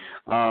 So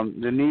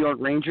the New York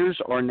Rangers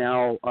are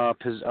now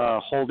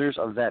holders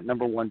of that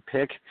number 1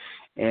 pick.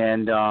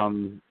 And,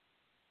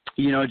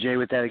 Jay,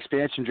 with that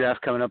expansion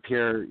draft coming up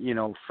here,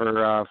 for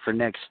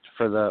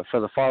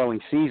the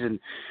following season,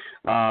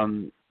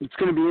 it's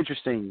going to be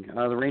interesting.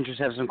 The Rangers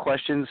have some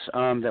questions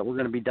that we're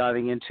going to be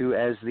diving into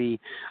as the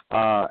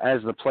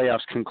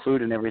playoffs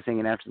conclude and everything,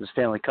 and after the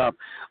Stanley Cup,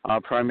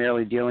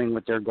 primarily dealing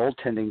with their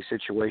goaltending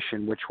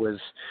situation, which was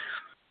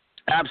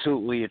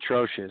absolutely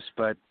atrocious.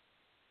 But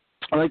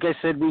like I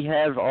said, we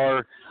have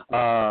our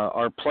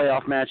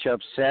playoff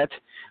matchup set.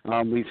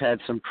 We've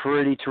had some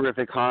pretty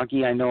terrific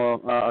hockey. I know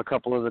a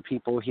couple of the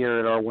people here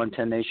at our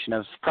 110 Nation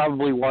have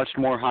probably watched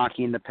more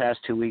hockey in the past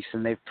 2 weeks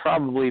than they've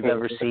probably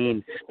ever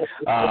seen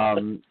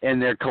in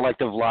their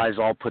collective lives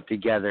all put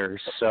together.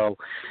 So,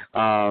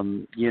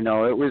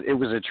 it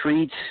was a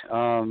treat.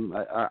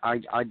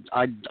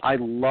 I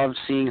love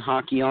seeing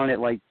hockey on at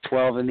like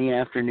 12 in the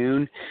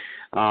afternoon.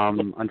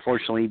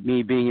 Unfortunately,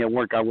 me being at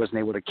work, I wasn't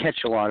able to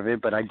catch a lot of it,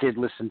 but I did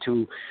listen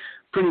to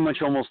pretty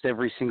much almost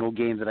every single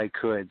game that I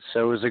could. So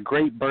it was a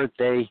great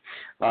birthday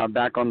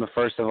back on the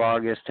 1st of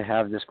August to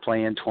have this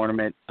play-in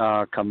tournament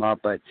come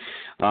up. But,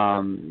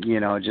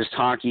 just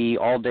hockey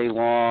all day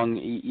long,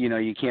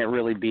 you can't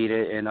really beat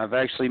it. And I've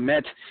actually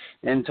met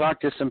and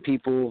talked to some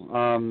people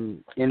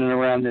in and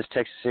around this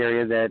Texas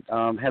area that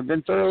have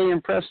been thoroughly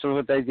impressed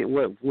with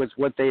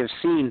what they have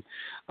seen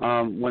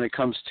when it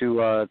comes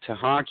to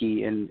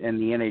hockey and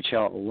the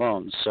NHL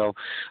alone. So,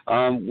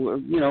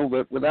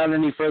 without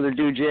any further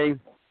ado, Jay,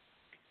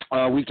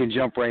 we can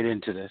jump right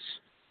into this.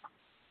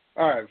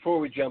 All right, before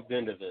we jump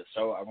into this,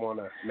 so I want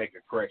to make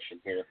a correction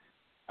here.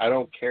 I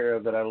don't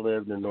care that I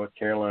lived in North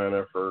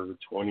Carolina for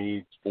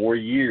 24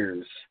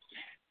 years.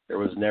 There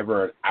was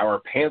never an Our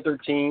Panther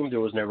team. There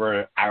was never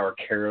an Our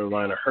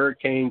Carolina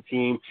Hurricane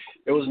team.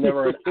 There was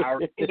never an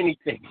Our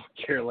anything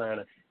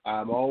Carolina.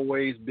 I've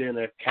always been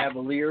a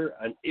Cavalier,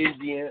 an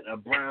Indian, a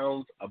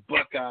Browns, a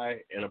Buckeye,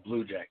 and a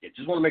Blue Jacket.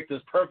 Just want to make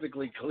this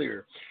perfectly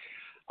clear.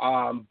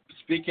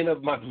 Speaking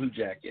of my Blue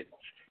Jacket,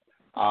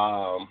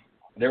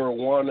 they were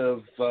one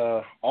of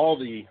all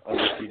the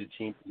underseeded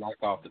teams, knock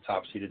off the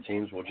top-seeded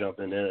teams. We'll jump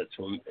into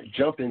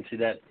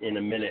that in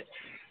a minute.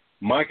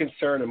 My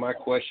concern and my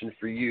question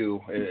for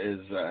you is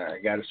I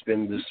got to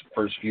spend this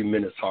first few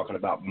minutes talking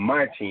about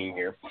my team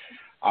here,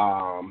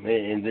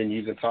 and then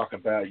you can talk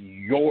about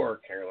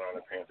your Carolina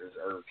Panthers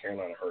or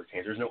Carolina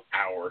Hurricanes. There's no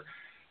our.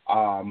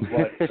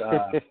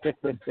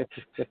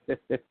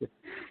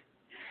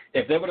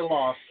 If they would have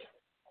lost,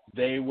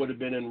 they would have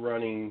been in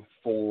running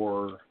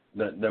for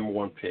the number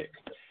 1 pick.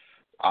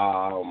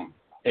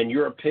 In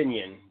your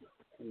opinion,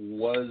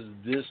 was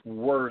this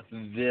worth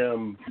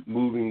them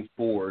moving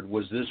forward?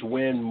 Was this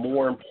win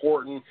more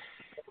important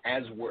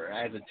as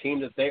a team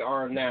that they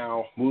are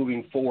now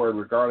moving forward,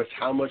 regardless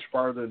how much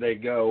farther they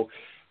go?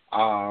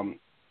 Was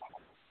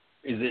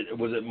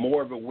it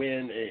more of a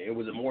win?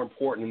 Was it more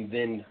important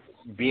than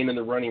being in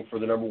the running for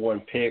the number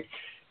 1 pick?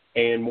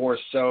 And more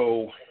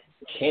so,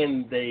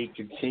 can they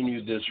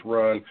continue this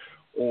run?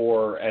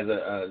 Or as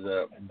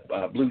a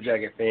Blue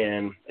Jacket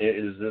fan,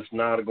 is this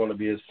not going to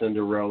be a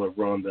Cinderella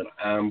run that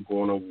I'm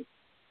going to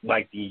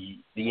like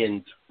the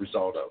end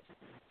result of?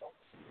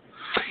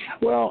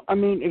 Well, I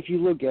mean, if you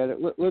look at it,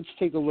 let's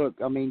take a look.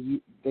 I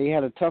mean, they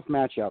had a tough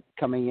matchup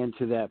coming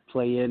into that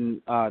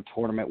play-in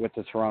tournament with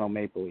the Toronto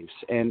Maple Leafs,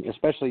 and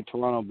especially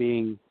Toronto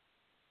being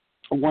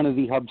one of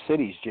the hub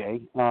cities, Jay.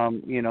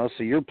 So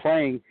you're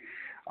playing –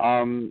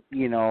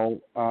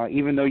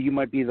 even though you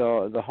might be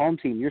the home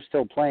team, you're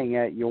still playing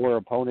at your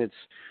opponent's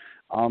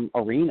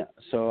arena.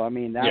 So, I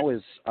mean, that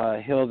was a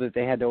hill that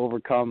they had to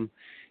overcome,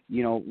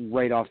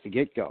 right off the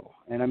get-go.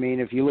 And, I mean,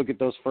 if you look at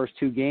those first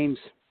two games,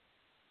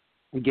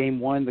 Game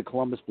 1, the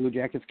Columbus Blue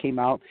Jackets came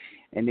out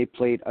and they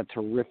played a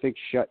terrific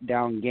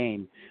shutdown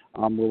game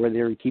where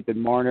they were keeping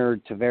Marner,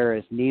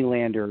 Tavares,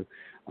 Nylander,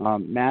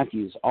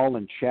 Matthews all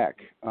in check.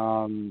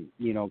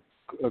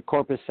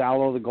 Corpus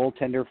Salo, the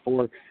goaltender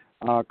for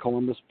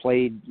Columbus,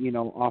 played,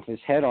 off his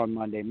head on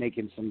Monday,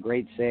 making some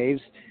great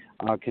saves,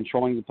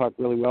 controlling the puck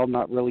really well,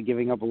 not really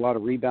giving up a lot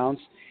of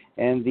rebounds.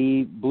 And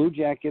the Blue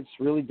Jackets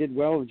really did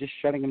well with just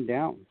shutting them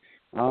down.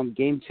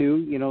 Game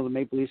 2, the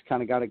Maple Leafs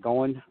kind of got it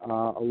going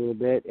a little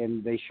bit,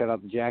 and they shut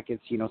out the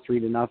Jackets,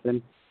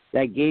 3-0.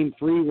 That Game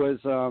 3 was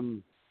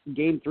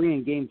Game 3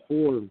 and Game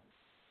 4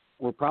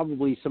 were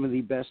probably some of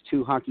the best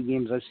two hockey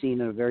games I've seen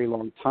in a very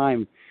long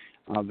time.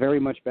 Very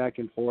much back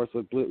and forth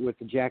with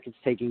the Jackets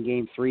taking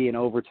Game 3 in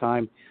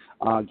overtime,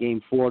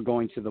 Game 4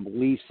 going to the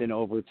Leafs in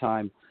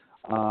overtime.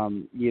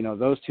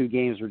 Those two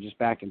games were just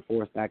back and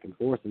forth.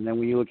 And then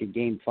when you look at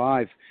Game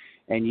 5,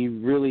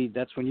 and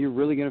that's when you're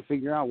really going to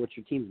figure out what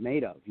your team's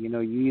made of.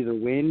 You either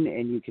win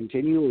and you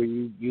continue, or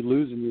you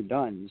lose and you're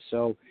done.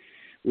 So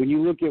when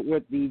you look at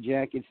what the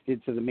Jackets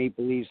did to the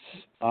Maple Leafs,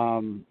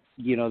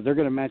 they're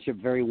going to match up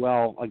very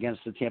well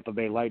against the Tampa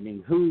Bay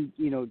Lightning, who,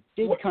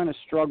 did kind of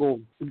struggle.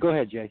 Go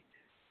ahead, Jay.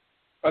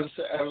 I was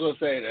going to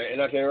say, and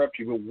not to interrupt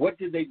you, but what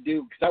did they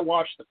do? Because I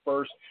watched the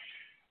first.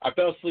 I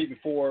fell asleep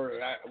before.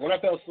 When I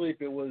fell asleep,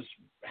 it was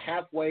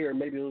halfway or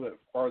maybe a little bit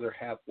farther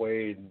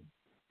halfway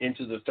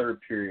into the third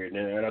period.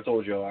 And I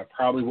told you I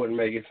probably wouldn't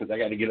make it since I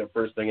got to get up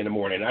first thing in the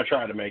morning. I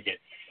tried to make it.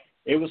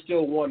 It was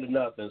still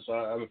 1-0. So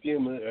I'm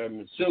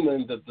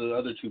assuming that the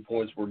other 2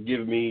 points were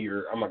give me,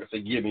 or I'm not going to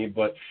say give me,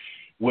 but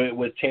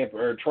with Tampa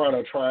or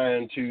Toronto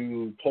trying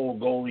to pull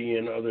goalie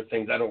and other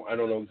things, I don't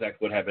know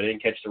exactly what happened. I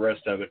didn't catch the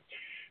rest of it.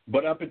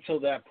 But up until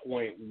that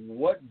point,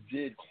 what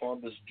did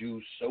Columbus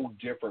do so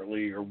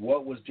differently, or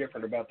what was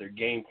different about their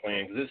game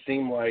plan? Because it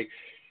seemed like,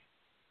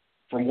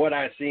 from what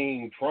I've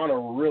seen,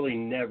 Toronto really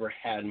never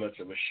had much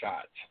of a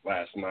shot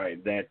last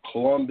night. That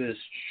Columbus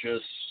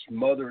just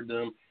smothered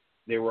them.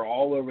 They were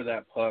all over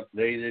that puck.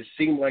 It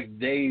seemed like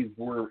they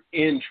were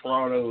in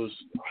Toronto's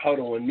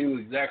huddle and knew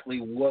exactly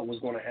what was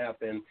going to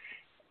happen.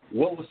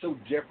 What was so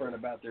different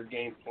about their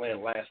game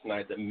plan last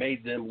night that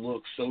made them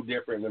look so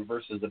different than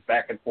versus the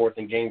back and forth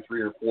in Game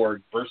 3 or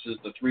 4 versus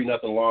the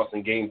 3-0 loss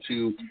in Game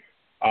 2?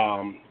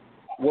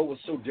 What was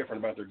so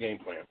different about their game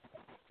plan?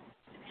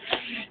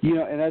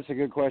 And that's a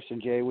good question,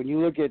 Jay. When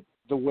you look at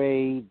the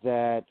way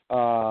that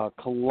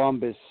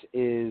Columbus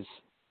is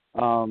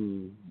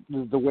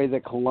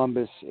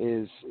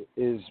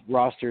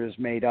roster is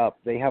made up,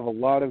 they have a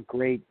lot of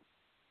great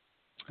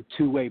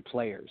two-way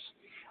players.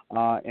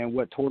 And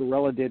what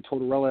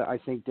Tortorella, I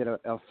think, did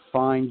a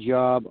fine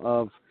job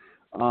of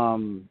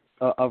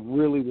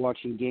really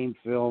watching game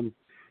film,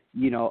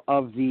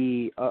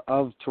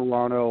 of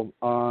Toronto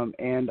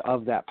and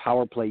of that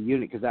power play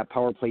unit, because that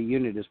power play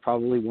unit is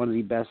probably one of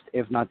the best,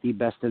 if not the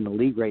best, in the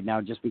league right now,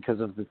 just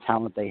because of the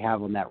talent they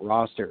have on that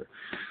roster.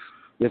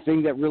 The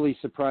thing that really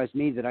surprised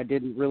me that I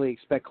didn't really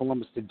expect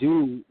Columbus to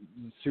do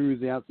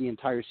throughout the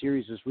entire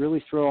series was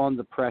really throw on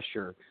the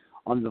pressure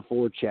on the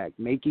forecheck,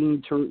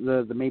 making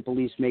the Maple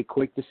Leafs make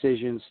quick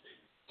decisions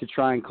to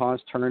try and cause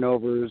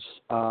turnovers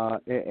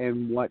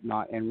and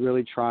whatnot, and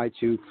really try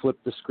to flip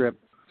the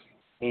script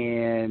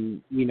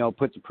and,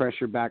 put the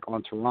pressure back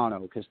on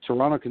Toronto, because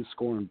Toronto can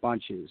score in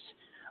bunches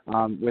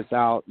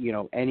without,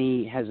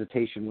 any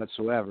hesitation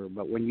whatsoever.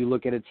 But when you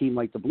look at a team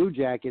like the Blue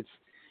Jackets,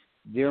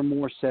 they're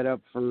more set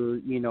up for,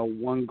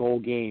 1-goal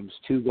games,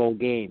 2-goal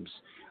games.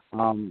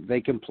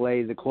 They can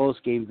play the close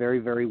game very,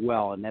 very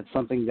well, and that's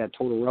something that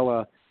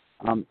Tortorella,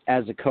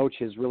 as a coach,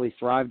 has really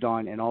thrived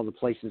on in all the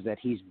places that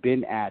he's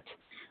been at,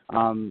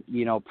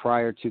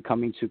 prior to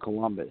coming to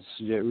Columbus.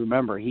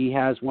 Remember, he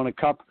has won a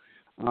cup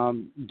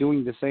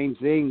doing the same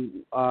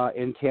thing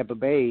in Tampa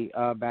Bay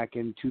back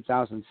in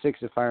 2006,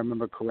 if I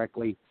remember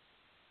correctly,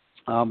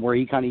 where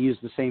he kind of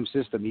used the same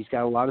system. He's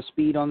got a lot of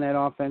speed on that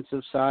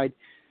offensive side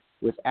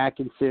with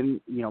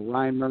Atkinson,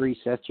 Ryan Murray,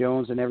 Seth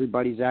Jones, and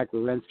everybody, Zach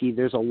Werenski.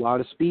 There's a lot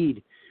of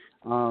speed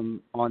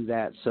on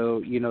that.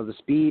 So, the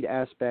speed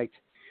aspect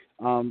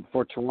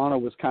for Toronto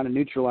was kind of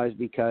neutralized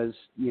because,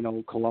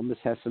 Columbus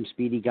has some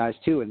speedy guys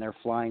too, and they're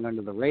flying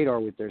under the radar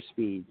with their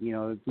speed.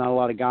 It's not a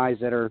lot of guys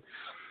that are,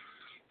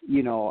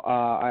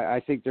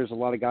 I think there's a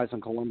lot of guys on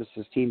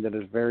Columbus's team that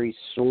are very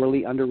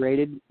sorely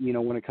underrated,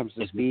 when it comes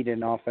to speed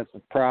and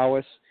offensive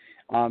prowess,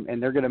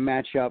 and they're going to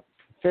match up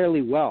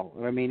fairly well.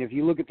 I mean, if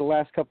you look at the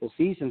last couple of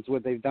seasons,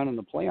 what they've done in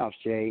the playoffs,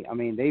 Jay, I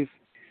mean, they've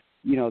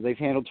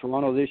handled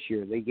Toronto this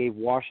year. They gave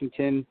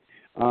Washington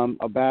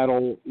a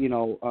battle,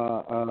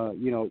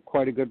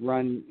 quite a good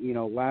run,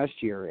 last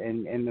year,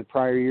 and the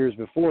prior years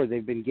before.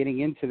 They've been getting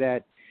into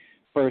that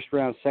first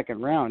round,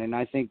 second round, and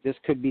I think this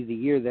could be the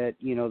year that,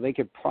 they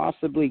could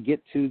possibly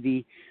get to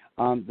the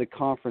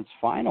conference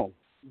final.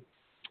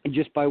 And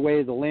just by way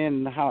of the land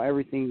and how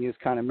everything is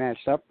kind of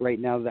matched up right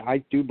now, that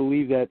I do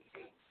believe that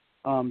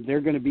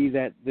they're going to be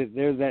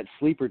they're that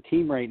sleeper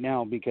team right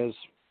now, because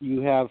you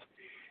have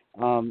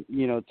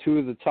two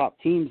of the top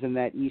teams in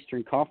that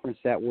Eastern Conference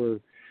that were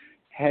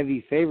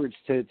heavy favorites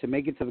to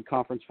make it to the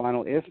conference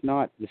final, if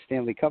not the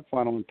Stanley Cup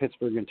final in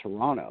Pittsburgh and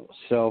Toronto.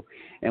 So,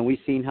 and we've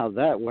seen how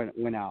that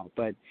went out.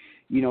 But,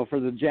 for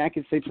the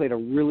Jackets, they played a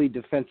really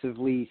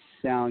defensively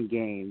sound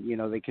game.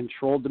 They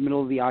controlled the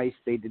middle of the ice.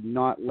 They did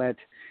not let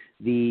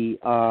the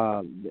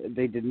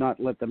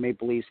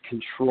Maple Leafs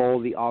control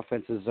the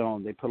offensive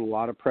zone. They put a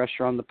lot of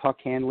pressure on the puck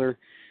handler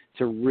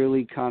to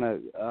really kind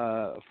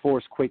of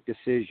force quick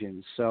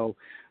decisions. So,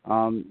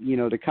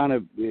 to kind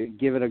of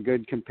give it a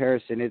good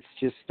comparison, it's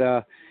just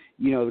the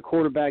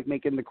quarterback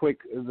making the quick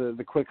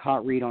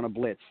hot read on a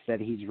blitz that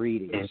he's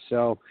reading.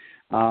 So,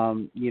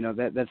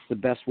 that's the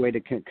best way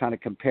to kind of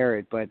compare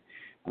it. But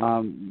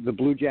the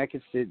Blue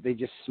Jackets, they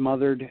just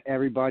smothered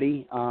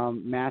everybody.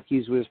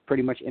 Matthews was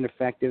pretty much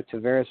ineffective.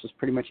 Tavares was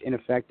pretty much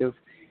ineffective.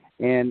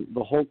 And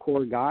the whole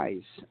core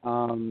guys,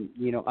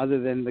 other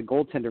than the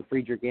goaltender,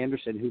 Friedrich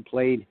Anderson, who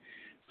played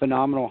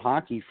phenomenal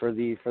hockey for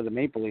the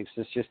Maple Leafs,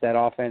 it's just that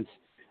offense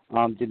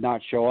did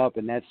not show up,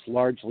 and that's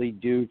largely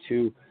due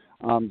to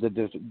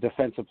the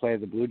defensive play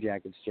of the Blue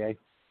Jackets, Jay.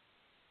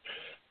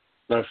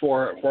 Now,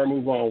 before I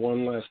move on,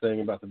 one last thing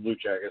about the Blue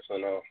Jackets,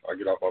 and I'll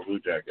get off on Blue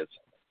Jackets.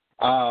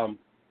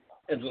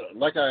 It's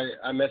like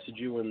I messaged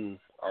you in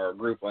our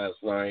group last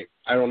night.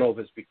 I don't know if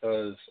it's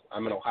because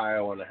I'm in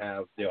Ohio and I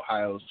have the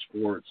Ohio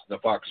Sports, the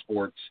Fox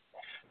Sports,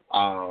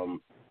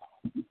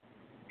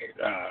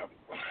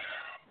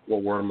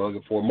 what word I'm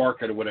looking for,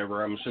 market or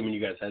whatever. I'm assuming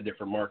you guys had a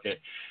different market.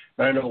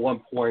 But I know at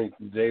one point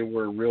they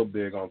were real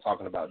big on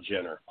talking about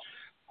Jenner.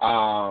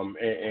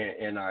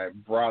 And I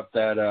brought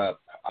that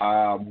up.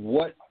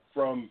 What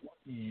from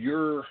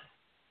you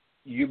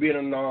being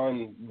a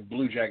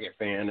non-Blue Jacket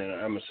fan, and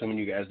I'm assuming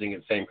you guys didn't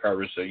get the same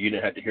coverage, so you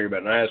didn't have to hear about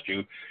it, and I asked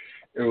you,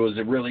 was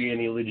there really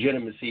any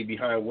legitimacy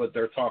behind what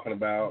they're talking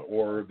about,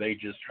 or are they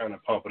just trying to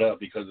pump it up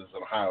because it's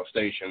an Ohio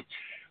station?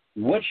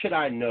 What should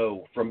I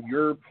know from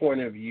your point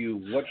of view?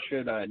 What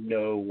should I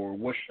know, or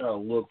what should I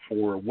look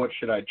for? What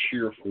should I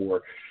cheer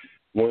for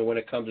when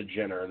it comes to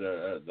Jenner,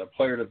 the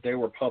player that they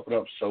were pumping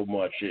up so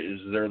much?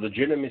 Is there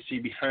legitimacy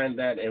behind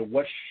that, and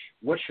what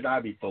should I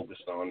be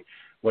focused on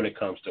when it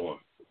comes to him?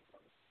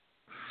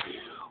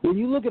 When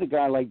you look at a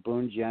guy like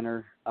Boone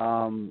Jenner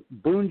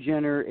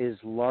is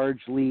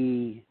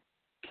largely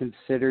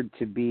considered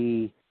to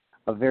be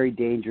a very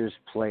dangerous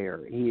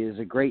player. He is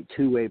a great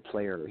two-way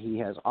player. He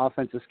has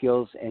offensive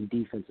skills and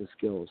defensive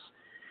skills.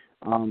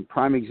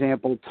 Prime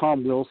example,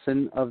 Tom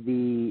Wilson of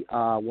the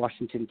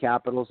Washington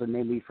Capitals, a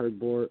name we've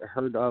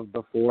heard of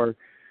before,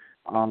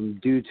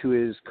 due to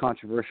his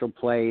controversial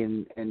play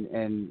and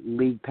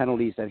league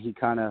penalties that he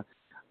kind of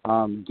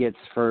gets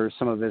for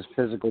some of his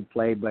physical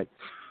play. But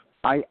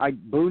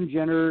Boone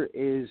Jenner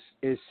is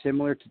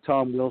similar to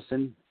Tom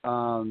Wilson.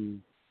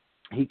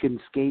 He can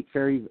skate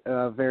very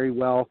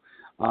well.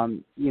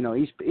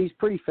 He's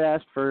pretty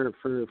fast for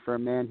a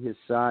man his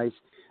size.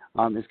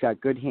 He's got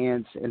good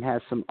hands and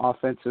has some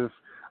offensive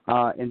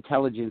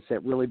intelligence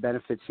that really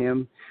benefits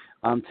him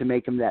to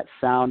make him that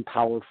sound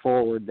power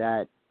forward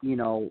that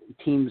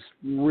teams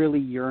really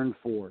yearn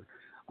for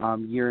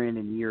year in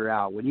and year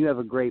out. When you have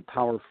a great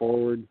power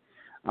forward,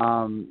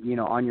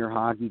 on your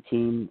hockey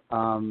team,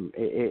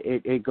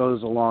 it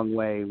goes a long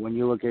way. When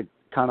you look at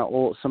kind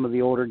of some of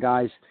the older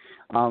guys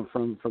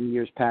from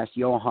years past,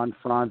 Johan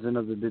Franzen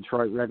of the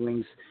Detroit Red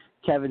Wings,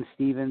 Kevin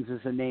Stevens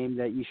is a name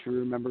that you should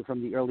remember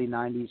from the early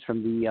 90s,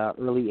 from the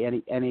early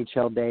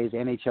NHL days,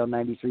 NHL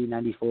 93,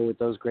 94 with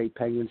those great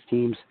Penguins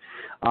teams.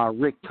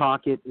 Rick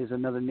Tocchet is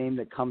another name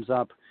that comes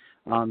up.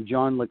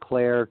 John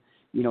LeClaire,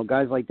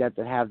 guys like that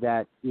have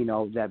that,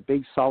 that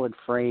big solid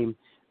frame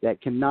that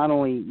can not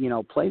only,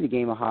 play the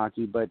game of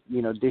hockey, but,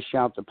 dish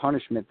out the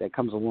punishment that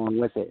comes along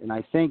with it. And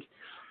I think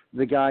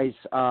the guys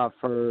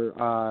for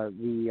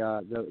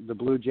the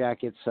Blue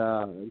Jackets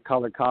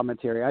color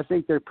commentary, I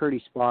think they're pretty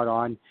spot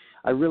on.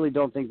 I really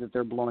don't think that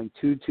they're blowing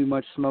too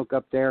much smoke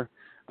up there.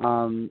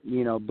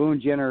 Boone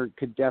Jenner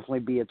could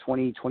definitely be a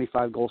 20,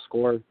 25 goal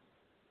scorer,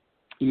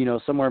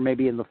 somewhere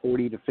maybe in the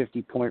 40 to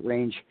 50 point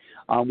range,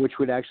 which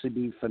would actually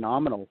be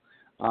phenomenal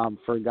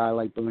for a guy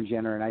like Boone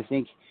Jenner. And I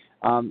think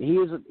he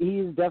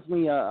is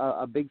definitely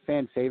a big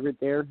fan favorite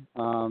there,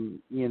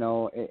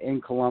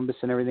 in Columbus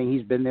and everything.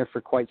 He's been there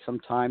for quite some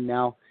time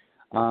now,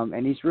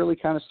 and he's really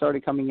kind of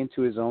started coming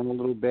into his own a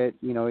little bit.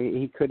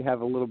 He could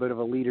have a little bit of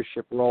a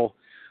leadership role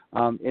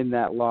in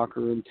that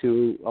locker room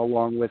too,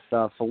 along with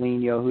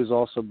Foligno, who's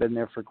also been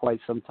there for quite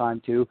some time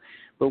too.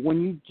 But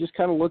when you just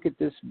kind of look at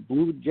this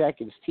Blue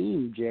Jackets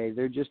team, Jay,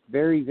 they're just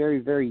very, very,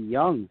 very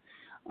young,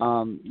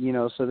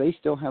 so they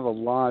still have a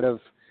lot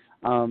of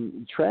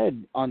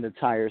tread on the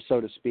tire,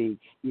 so to speak,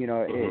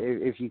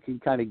 if you can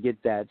kind of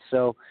get that.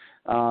 So,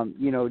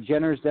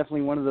 Jenner is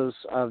definitely one of those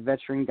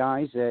veteran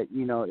guys that,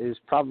 is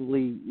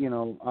probably,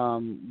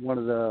 one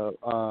of the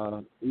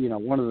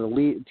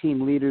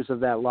team leaders of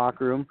that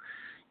locker room,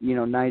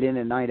 night in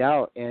and night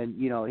out. And,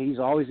 he's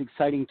always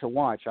exciting to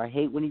watch. I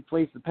hate when he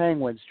plays the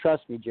Penguins.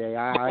 Trust me, Jay.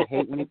 I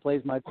hate when he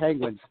plays my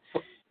Penguins.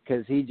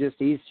 because he's just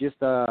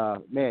a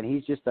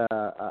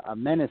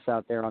menace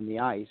out there on the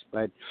ice.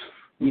 But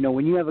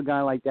when you have a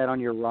guy like that on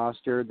your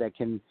roster that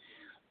can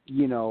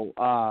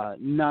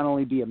not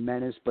only be a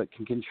menace but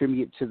can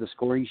contribute to the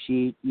scoring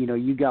sheet,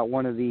 you got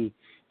one of the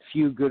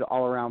few good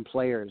all-around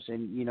players,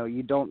 and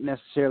you don't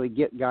necessarily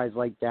get guys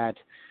like that.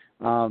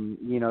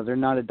 They're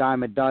not a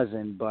dime a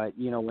dozen, but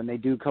when they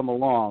do come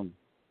along,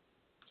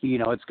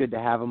 it's good to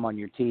have them on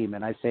your team.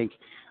 And I think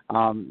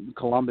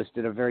Columbus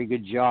did a very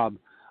good job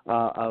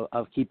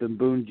of keeping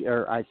Boone.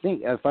 Or I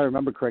think, if I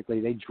remember correctly,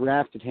 they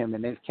drafted him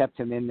and they've kept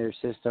him in their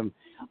system,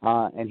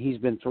 and he's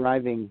been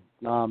thriving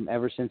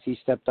ever since he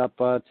stepped up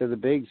to the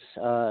bigs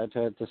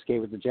to skate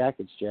with the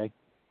Jackets. Jay.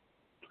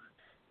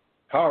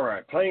 All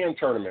right, playing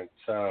tournaments.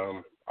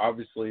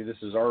 Obviously, this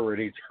has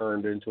already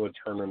turned into a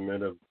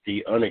tournament of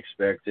the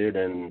unexpected,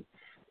 and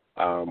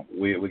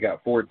we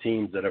got 4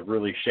 teams that have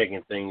really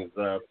shaken things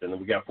up, and then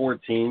we got 4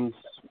 teams,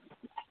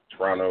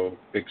 Toronto,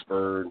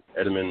 Vicksburg,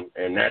 Edmonton,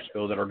 and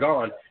Nashville, that are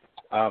gone,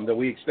 that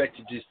we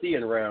expected to see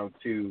in round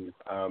 2.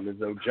 As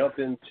they'll jump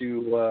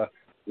into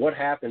what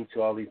happened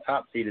to all these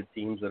top-seeded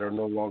teams that are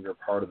no longer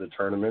part of the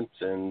tournament,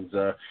 and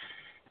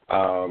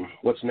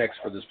what's next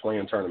for this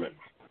playing tournament.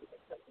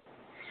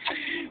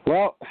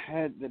 Well,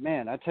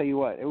 man, I tell you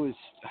what,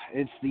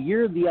 it's the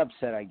year of the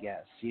upset, I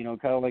guess. Kind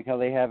of like how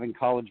they have in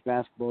college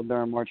basketball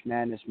during March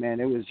Madness, man.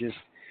 It was just,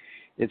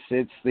 it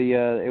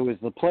was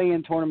the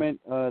play-in tournament,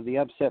 the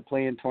upset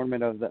play-in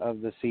tournament of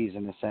the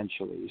season,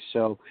 essentially.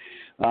 So,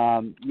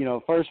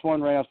 first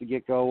one right off the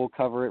get-go, we'll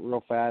cover it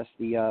real fast.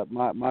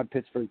 My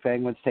Pittsburgh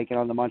Penguins taking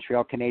on the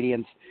Montreal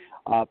Canadiens.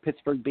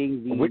 Pittsburgh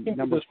being the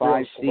number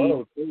 5 seed.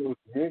 You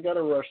ain't got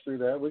to rush through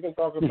that. We can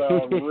talk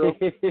about real.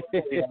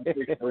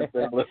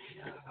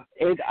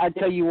 I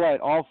tell you what,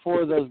 all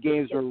 4 of those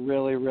games were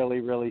really,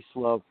 really, really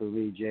slow for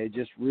me, Jay.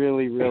 Just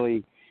really,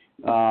 really,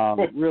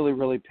 really,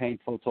 really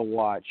painful to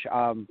watch.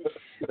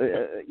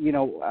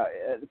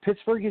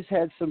 Pittsburgh has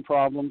had some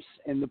problems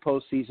in the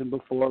postseason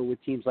before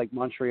with teams like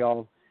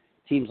Montreal.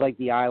 Teams like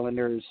the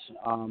Islanders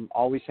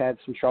always had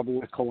some trouble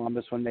with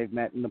Columbus when they've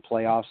met in the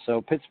playoffs. So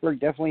Pittsburgh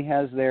definitely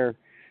has their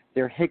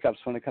hiccups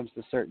when it comes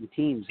to certain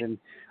teams. And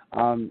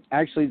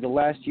actually, the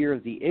last year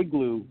of the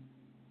Igloo,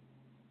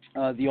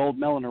 the old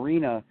Mellon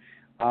Arena,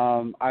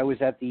 I was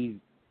at the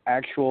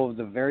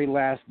very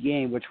last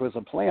game, which was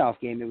a playoff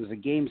game. It was a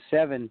Game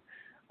 7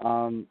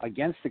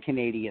 against the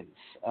Canadiens.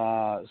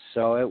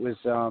 So it was.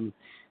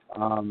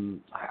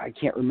 I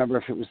can't remember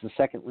if it was the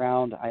second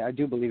round. I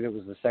do believe it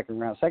was the second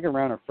round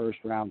or first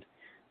round,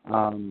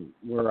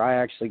 where I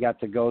actually got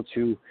to go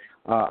to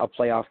a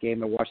playoff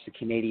game and watch the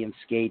Canadiens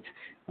skate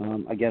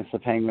against the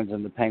Penguins,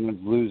 and the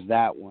Penguins lose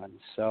that one.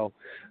 So,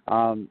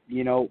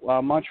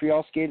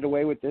 Montreal skated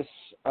away with this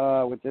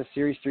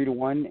series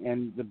 3-1.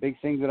 And the big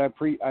thing that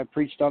I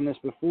preached on this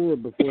before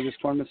this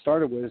tournament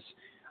started was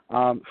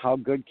how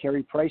good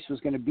Carey Price was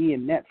going to be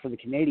in net for the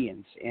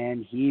Canadiens,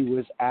 and he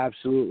was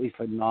absolutely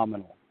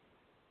phenomenal.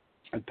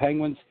 The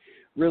Penguins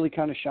really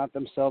kind of shot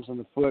themselves in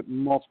the foot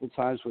multiple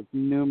times with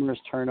numerous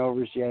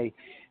turnovers, Jay.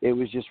 It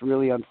was just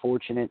really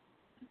unfortunate.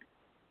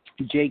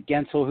 Jake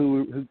Gensel,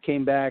 who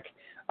came back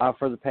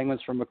for the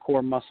Penguins from a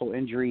core muscle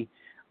injury.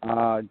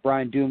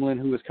 Brian Dumoulin,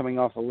 who was coming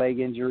off a leg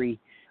injury.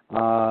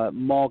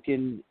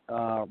 Malkin,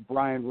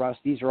 Brian Rust.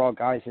 These are all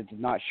guys that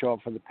did not show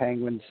up for the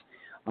Penguins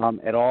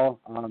at all.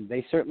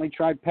 They certainly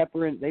tried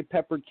peppering. They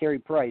peppered Carey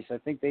Price. I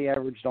think they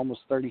averaged almost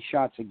 30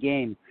 shots a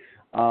game,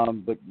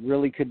 but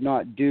really could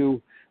not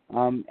do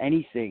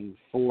anything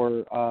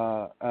for,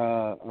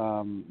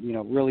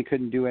 really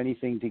couldn't do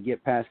anything to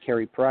get past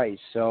Carey Price.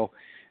 So,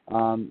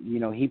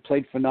 he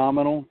played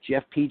phenomenal.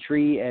 Jeff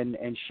Petrie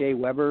and Shea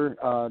Weber,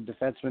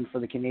 defensemen for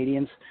the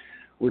Canadiens,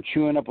 were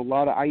chewing up a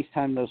lot of ice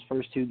time those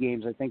first 2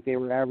 games. I think they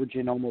were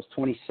averaging almost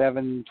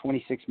 27,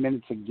 26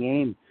 minutes a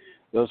game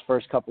those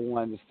first couple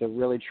ones to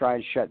really try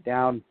and shut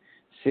down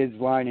Sid's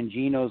line and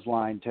Gino's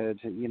line to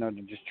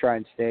just try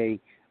and stay,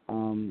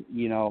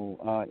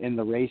 in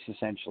the race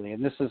essentially.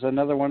 And this is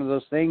another one of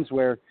those things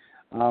where,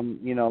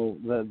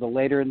 the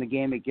later in the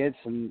game it gets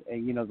and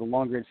the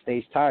longer it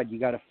stays tied, you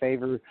got to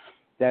favor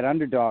that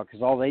underdog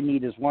because all they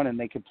need is one and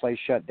they could play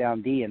shut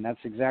down D. And that's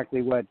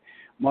exactly what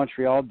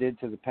Montreal did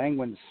to the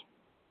Penguins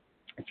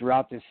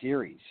throughout this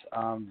series.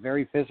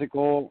 Very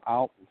physical,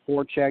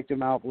 forechecked him,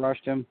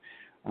 outrushed him.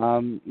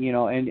 And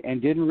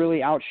didn't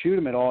really outshoot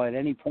him at all at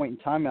any point in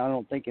time, I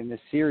don't think, in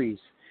this series.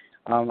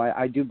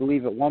 I do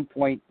believe at one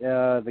point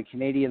the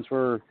Canadiens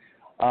were,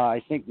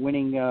 I think,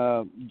 winning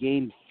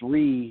Game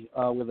 3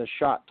 with a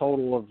shot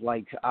total of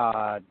like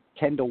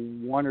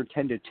 10-1 or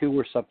 10-2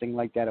 or something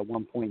like that at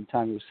one point in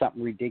time. It was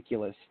something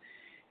ridiculous.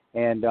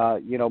 And,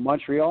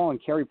 Montreal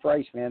and Carey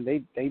Price, man,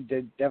 they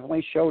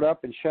definitely showed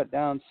up and shut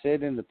down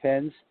Sid and the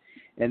Pens.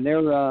 And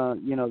they're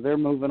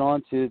moving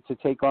on to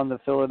take on the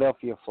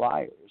Philadelphia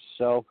Flyers.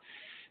 So,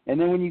 and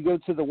then when you go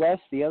to the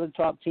West, the other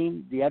top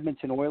team, the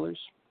Edmonton Oilers,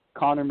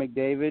 Connor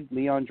McDavid,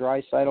 Leon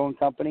Draisaitl and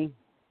company.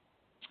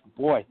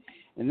 Boy,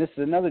 And this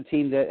is another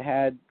team that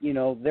had,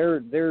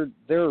 their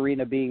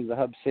arena being the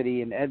hub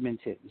city in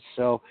Edmonton.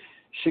 So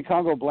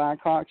Chicago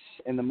Blackhawks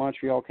and the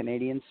Montreal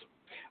Canadiens,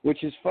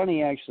 which is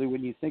funny actually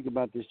when you think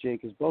about this, Jay,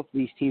 because both of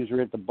these teams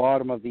were at the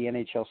bottom of the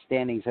NHL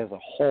standings as a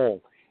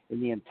whole in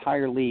the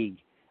entire league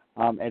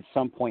at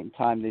some point in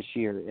time this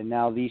year. And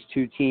now these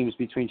two teams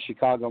between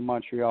Chicago and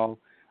Montreal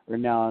are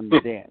now in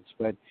the dance.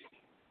 But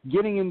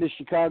getting into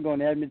Chicago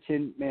and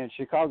Edmonton, man,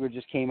 Chicago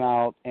just came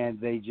out and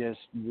they just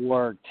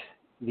worked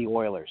the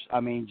Oilers. I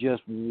mean,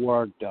 just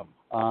worked them.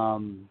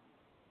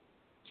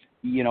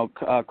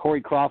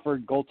 Corey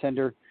Crawford,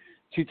 goaltender,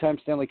 two-time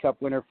Stanley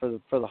Cup winner for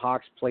the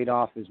Hawks, played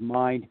off his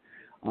mind.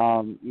 He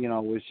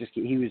was just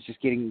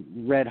getting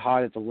red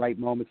hot at the right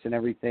moments and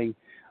everything.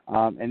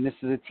 And this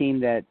is a team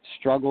that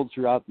struggled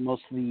throughout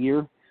most of the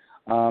year,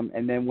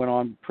 and then went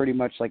on pretty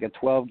much like a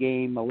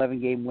 12-game,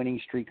 11-game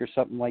winning streak or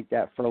something like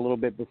that for a little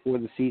bit before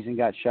the season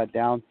got shut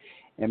down.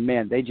 And,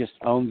 man, they just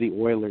owned the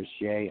Oilers,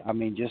 Jay. I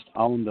mean, just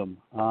owned them.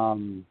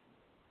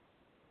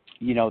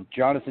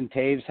 Jonathan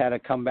Taves had a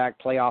comeback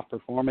playoff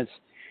performance.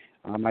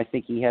 I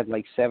think he had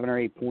like 7 or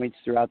 8 points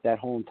throughout that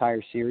whole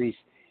entire series.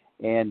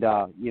 And,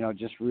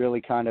 just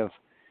really kind of,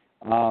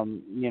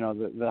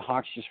 the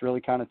Hawks just really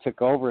kind of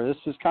took over.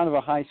 This was kind of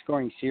a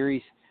high-scoring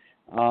series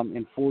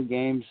in 4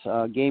 games.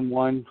 Game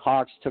 1,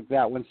 Hawks took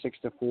that one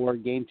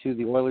 6-4. Game 2,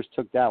 the Oilers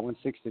took that one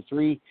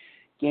 6-3.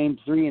 Game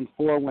 3 and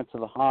 4 went to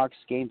the Hawks.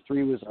 Game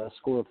 3 was a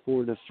score of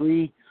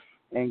 4-3,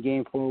 and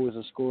Game 4 was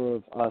a score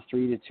of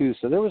 3-2.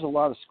 So there was a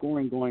lot of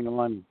scoring going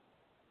on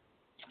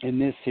in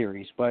this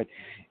series. But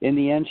in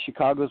the end,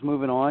 Chicago's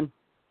moving on,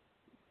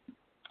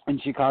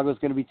 and Chicago's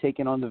going to be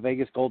taking on the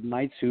Vegas Golden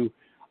Knights, who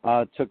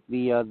took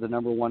the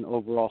number 1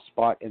 overall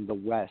spot in the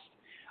West.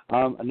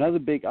 Another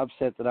big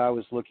upset that I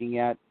was looking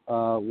at,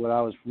 what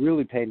I was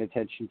really paying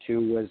attention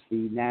to, was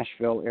the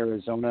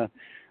Nashville-Arizona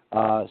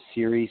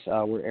series,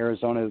 where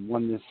Arizona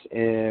won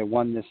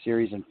this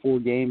series in 4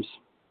 games.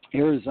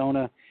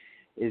 Arizona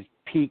is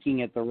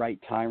peaking at the right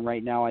time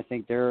right now. I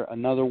think they're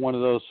another one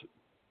of those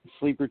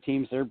sleeper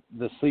teams. They're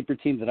the sleeper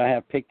team that I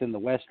have picked in the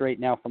West right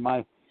now for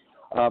my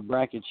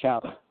bracket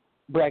challenge.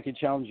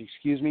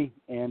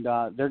 And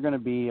they're going to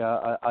be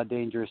a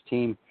dangerous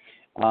team.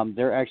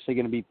 They're actually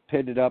going to be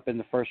pitted up in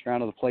the first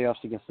round of the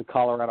playoffs against the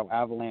Colorado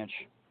Avalanche.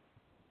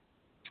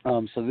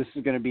 So this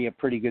is going to be a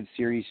pretty good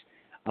series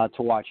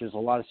to watch. There's a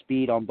lot of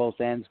speed on both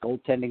ends.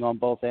 Goaltending on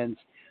both ends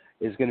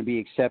is going to be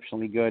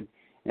exceptionally good.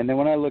 And then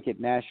when I look at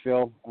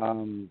Nashville,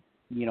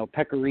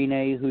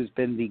 Pecorine, who's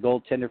been the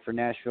goaltender for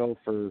Nashville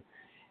for,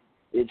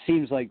 it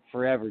seems like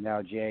forever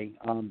now, Jay,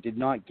 did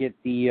not get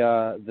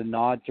the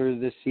nod through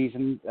this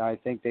season. I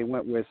think they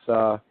went with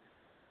what's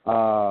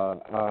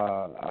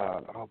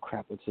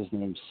his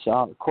name?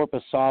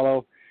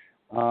 Korpisalo.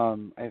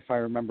 If I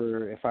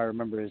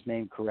remember his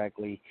name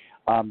correctly.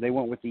 They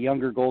went with the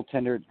younger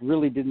goaltender. It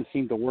really didn't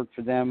seem to work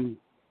for them.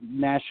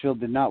 Nashville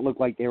did not look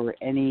like they were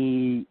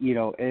in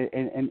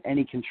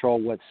any control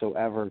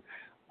whatsoever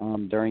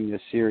during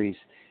this series.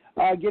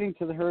 Getting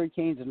to the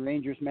Hurricanes and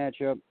Rangers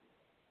matchup,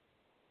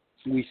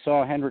 we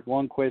saw Henrik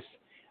Lundqvist,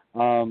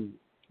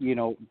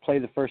 play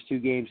the first 2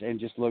 games and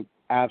just look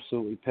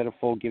absolutely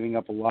pitiful, giving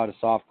up a lot of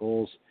soft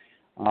goals.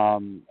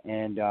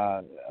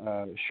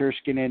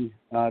 Sherskinen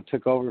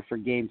took over for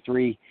Game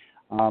 3,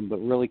 but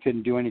really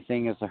couldn't do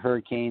anything as the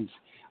Hurricanes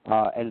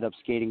ended up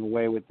skating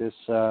away with this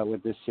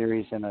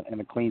series and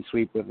a clean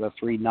sweep with a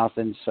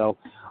 3-0. So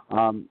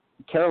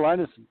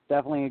Carolina's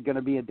definitely going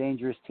to be a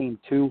dangerous team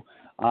too.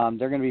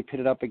 They're going to be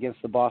pitted up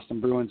against the Boston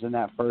Bruins in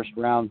that first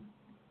round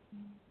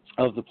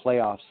of the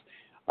playoffs.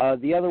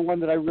 The other one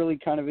that I really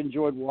kind of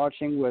enjoyed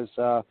watching was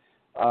the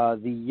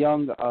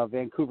young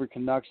Vancouver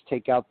Canucks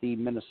take out the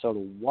Minnesota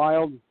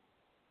Wild.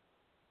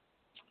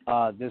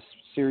 This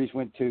series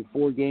went to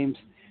 4 games.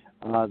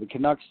 The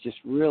Canucks just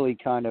really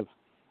kind of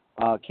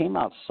came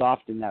out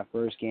soft in that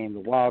first game. The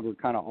Wild were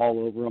kind of all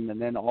over them,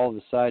 and then all of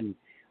a sudden,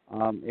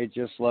 it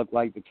just looked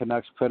like the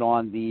Canucks put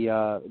on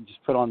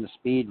the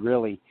speed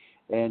really,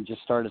 and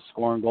just started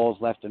scoring goals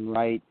left and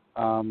right,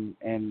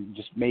 and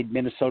just made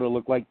Minnesota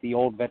look like the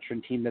old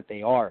veteran team that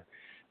they are.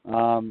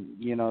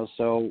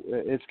 So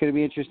it's going to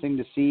be interesting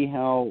to see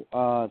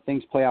how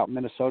things play out in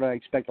Minnesota. I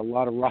expect a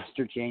lot of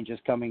roster changes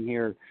coming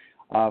here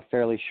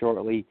fairly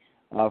shortly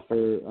for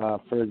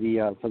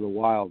the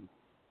Wild.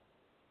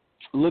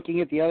 Looking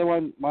at the other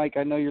one, Mike,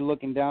 I know you're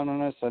looking down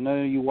on us. I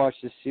know you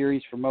watched this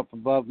series from up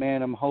above,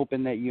 man. I'm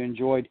hoping that you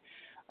enjoyed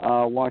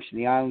watching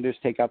the Islanders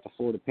take out the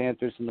Florida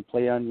Panthers in the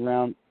play-in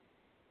round.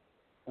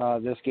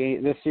 This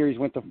series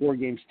went to 4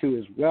 games too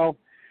as well.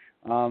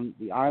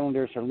 The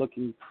Islanders are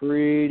looking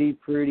pretty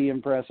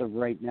impressive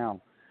right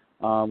now,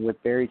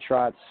 with Barry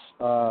Trotz,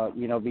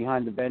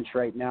 behind the bench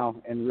right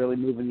now and really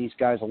moving these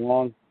guys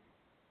along.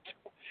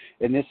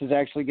 And this is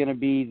actually going to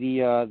be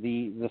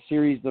the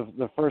series,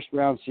 the first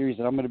round series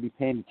that I'm going to be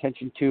paying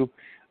attention to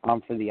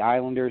for the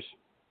Islanders.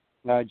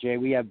 Jay,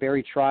 we have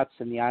Barry Trotz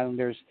and the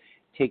Islanders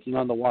taking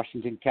on the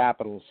Washington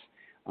Capitals.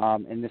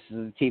 And this is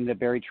the team that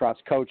Barry Trotz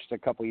coached a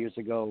couple years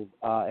ago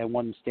and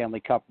won the Stanley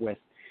Cup with.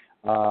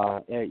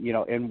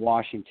 in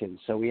Washington.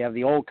 So we have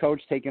the old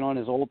coach taking on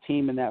his old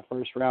team in that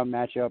first round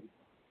matchup.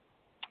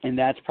 And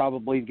that's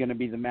probably going to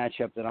be the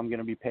matchup that I'm going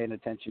to be paying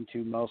attention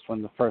to most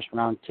when the first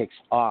round kicks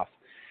off.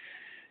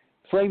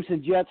 Flames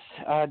and Jets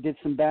did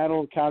some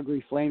battle.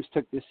 Calgary Flames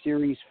took this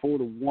series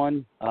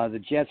 4-1. The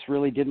Jets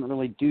didn't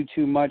really do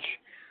too much.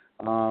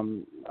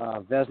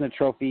 Vezina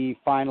Trophy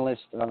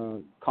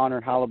finalist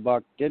Connor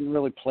Hellebuyck didn't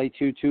really play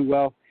too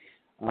well.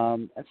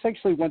 That's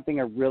actually one thing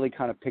I really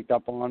kind of picked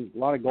up on. A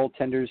lot of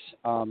goaltenders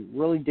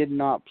really did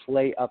not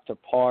play up to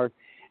par,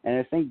 and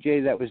I think, Jay,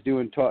 that was due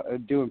in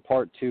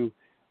part to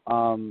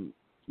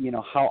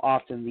how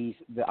often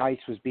the ice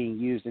was being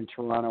used in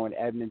Toronto and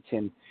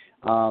Edmonton.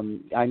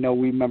 I know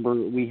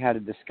we had a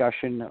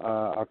discussion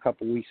a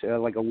couple weeks,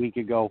 like a week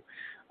ago,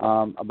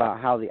 about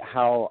how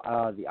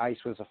the ice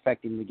was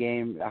affecting the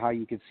game, how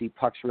you could see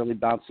pucks really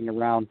bouncing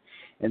around,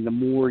 and the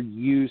more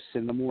use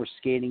and the more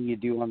skating you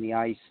do on the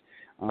ice,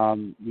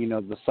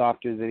 the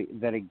softer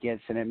that it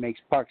gets, and it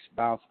makes pucks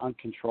bounce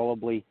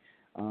uncontrollably.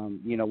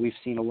 We've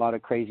seen a lot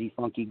of crazy,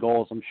 funky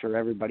goals. I'm sure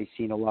everybody's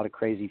seen a lot of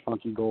crazy,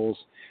 funky goals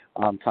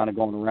kind of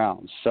going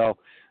around. So,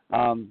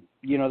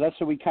 that's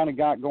what we kind of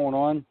got going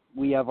on.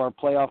 We have our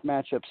playoff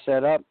matchup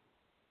set up.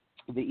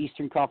 The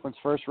Eastern Conference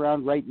first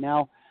round right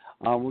now,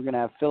 we're going to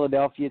have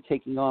Philadelphia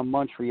taking on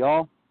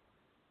Montreal.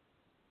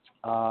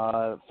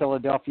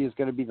 Philadelphia is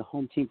going to be the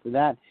home team for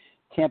that.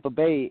 Tampa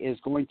Bay is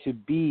going to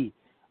be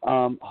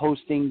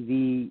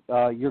hosting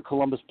your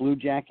Columbus Blue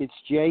Jackets,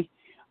 Jay.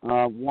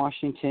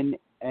 Washington,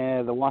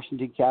 the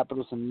Washington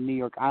Capitals and the New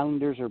York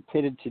Islanders are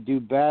pitted to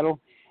do battle,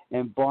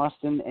 and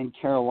Boston and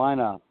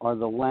Carolina are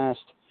the last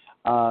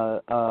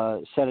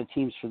set of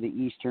teams for the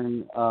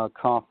Eastern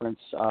Conference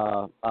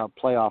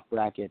playoff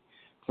bracket.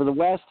 For the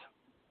West,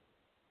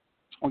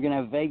 we're going to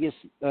have Vegas,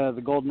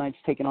 the Golden Knights,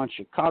 taking on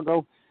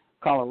Chicago,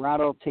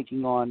 Colorado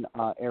taking on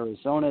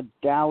Arizona,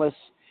 Dallas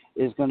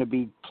is going to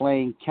be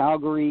playing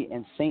Calgary,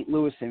 and St.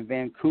 Louis and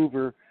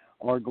Vancouver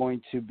are going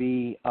to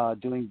be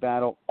doing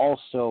battle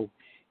also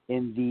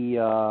in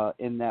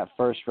that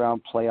first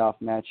round playoff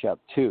matchup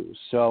too.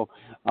 So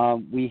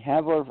we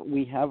have our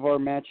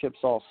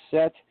matchups all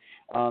set.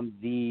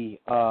 The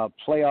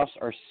playoffs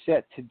are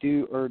set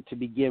to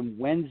begin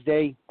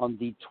Wednesday on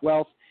the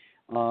 12th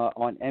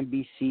on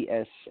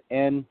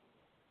NBCSN.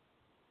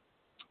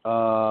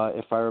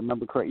 If I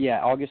remember correctly,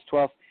 August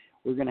 12th.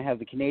 We're going to have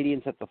the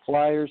Canadians at the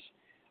Flyers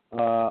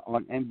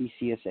on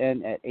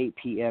NBCSN at 8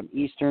 p.m.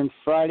 Eastern.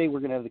 Friday, we're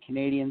going to have the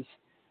Canadians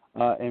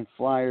and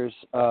Flyers,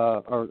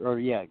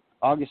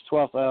 August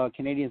 12th,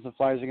 Canadians and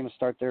Flyers are going to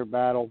start their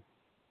battle.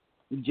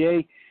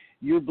 Jay,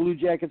 your Blue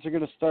Jackets are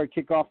going to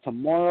kick off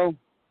tomorrow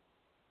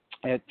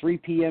at 3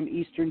 p.m.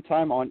 Eastern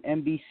time on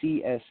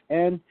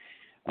NBCSN.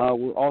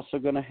 We're also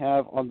going to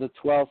have on the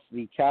 12th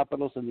the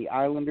Capitals and the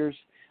Islanders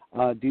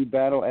do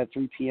battle at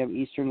 3 p.m.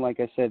 Eastern. Like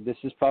I said, this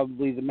is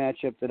probably the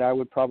matchup that I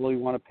would probably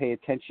want to pay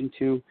attention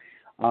to,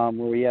 where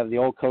we have the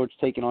old coach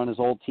taking on his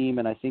old team,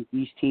 and I think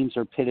these teams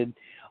are pitted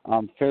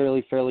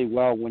fairly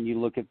well when you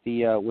look at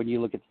the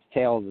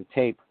tail of the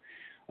tape.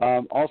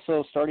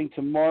 Also, starting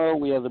tomorrow,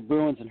 we have the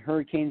Bruins and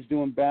Hurricanes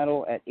doing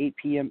battle at 8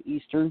 p.m.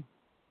 Eastern.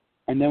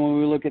 And then when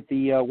we look at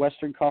the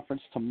Western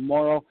Conference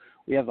tomorrow,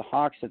 we have the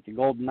Hawks at the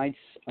Golden Knights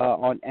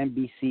on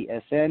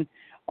NBCSN.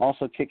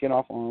 Also kicking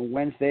off on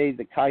Wednesday,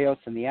 the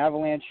Coyotes and the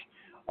Avalanche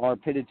are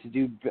pitted to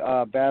do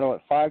battle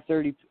at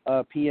 5:30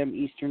 p.m.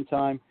 Eastern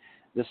time.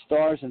 The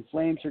Stars and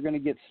Flames are going to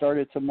get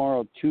started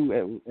tomorrow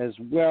too, as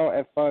well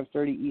at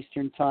 5:30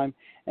 Eastern time.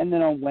 And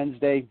then on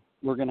Wednesday,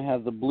 we're going to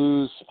have the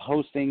Blues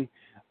hosting,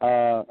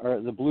 the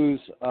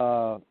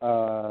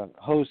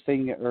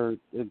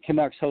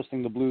Canucks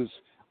hosting the Blues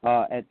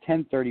at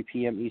 10:30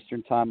 p.m.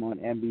 Eastern time on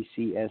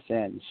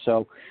NBCSN.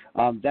 So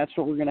that's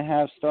what we're going to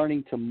have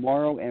starting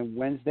tomorrow and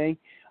Wednesday.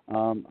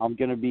 I'm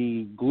going to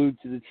be glued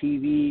to the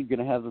TV, going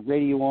to have the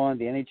radio on,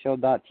 the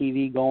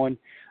NHL.TV going.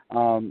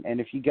 And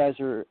if you guys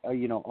are,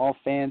 all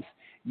fans,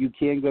 you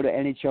can go to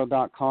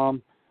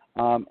NHL.com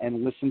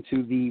and listen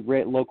to the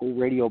local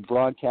radio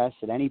broadcast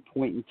at any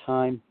point in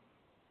time.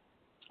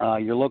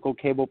 Your local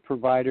cable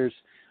providers,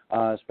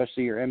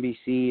 especially your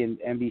NBC and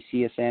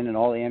NBCSN and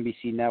all the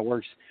NBC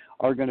networks,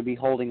 are going to be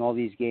holding all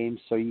these games,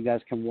 so you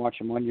guys can watch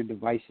them on your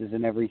devices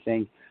and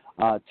everything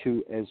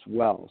too as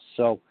well.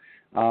 So,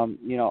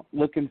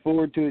 looking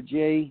forward to it,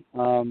 Jay.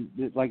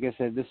 Like I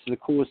said, this is the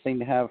coolest thing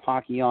to have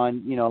hockey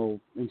on,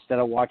 instead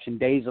of watching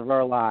Days of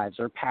Our Lives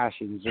or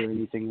Passions or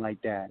anything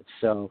like that.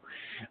 So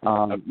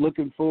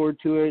looking forward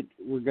to it.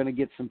 We're going to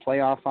get some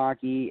playoff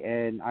hockey,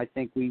 and I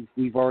think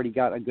we've already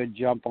got a good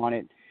jump on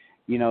it.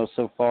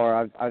 So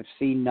far I've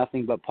seen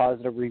nothing but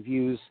positive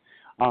reviews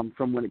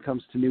from when it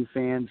comes to new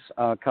fans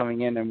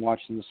coming in and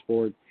watching the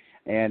sport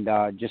and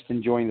just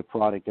enjoying the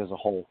product as a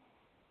whole.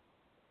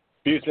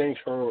 Few things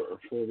before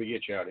we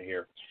get you out of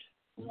here.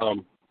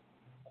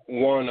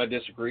 One, I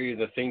disagree.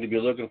 The thing to be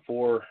looking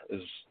for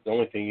is the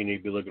only thing you need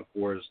to be looking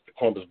for is the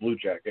Columbus Blue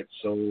Jackets.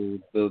 So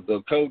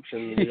the coach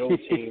and the old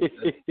team,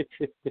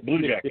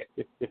 Blue Jacket.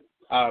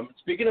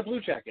 Speaking of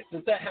Blue Jackets,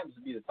 since that happens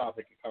to be the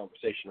topic of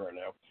conversation right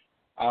now,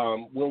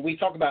 when we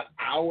talk about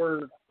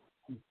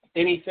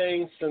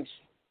anything since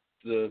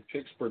the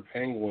Pittsburgh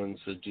Penguins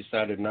have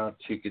decided not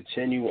to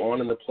continue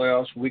on in the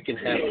playoffs, we can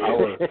have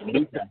our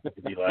blue jacket,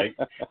 if you like.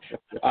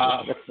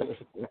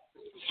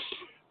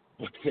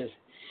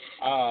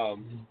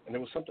 And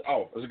there was something.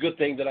 Oh, it was a good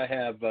thing that I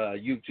have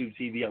YouTube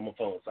TV on my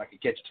phone, so I can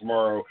catch it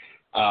tomorrow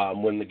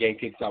when the game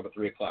kicks off at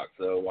 3:00.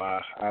 So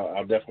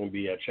I'll definitely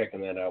be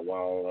checking that out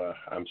while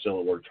I'm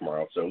still at work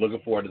tomorrow. So looking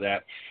forward to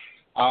that.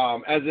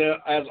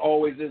 As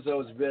always,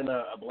 Izzo, it's been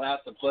a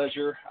blast, a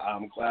pleasure.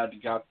 I'm glad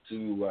you got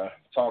to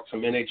talk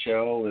some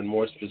NHL and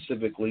more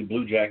specifically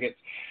Blue Jackets.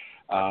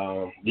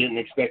 Didn't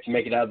expect to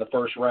make it out of the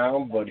first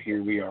round, but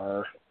here we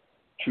are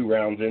 2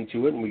 rounds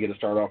into it, and we get to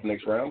start off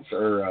next round,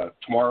 or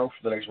tomorrow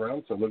for the next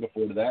round. So looking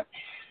forward to that.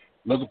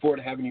 Looking forward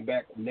to having you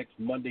back next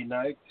Monday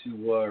night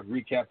to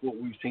recap what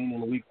we've seen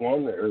in week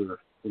 1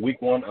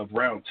 of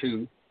round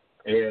 2.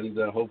 And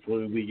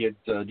hopefully we get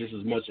just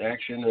as much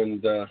action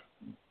and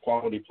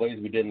quality plays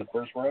we did in the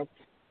first round.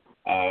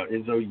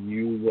 Izzo,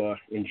 you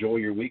enjoy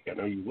your week. I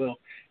know you will.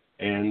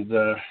 And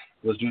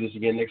let's do this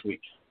again next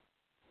week.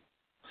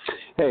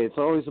 Hey, it's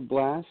always a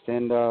blast.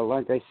 And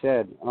like I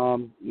said, we're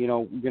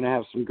going to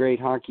have some great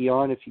hockey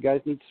on. If you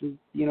guys need some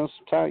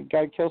time,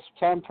 got to kill some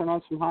time, turn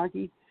on some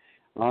hockey.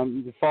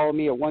 You can follow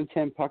me at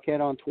 110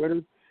 Puckhead on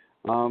Twitter.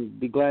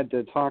 Be glad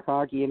to talk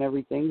hockey and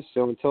everything.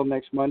 So until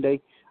next Monday,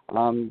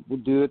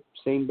 we'll do it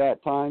same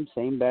bat time,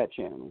 same bat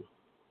channel.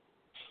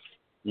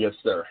 Yes,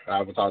 sir.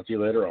 I will talk to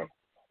you later on.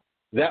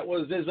 That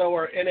was Izzo,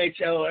 our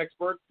NHL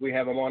expert. We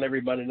have him on every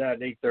Monday night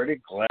at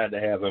 8:30. Glad to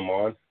have him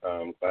on.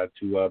 Glad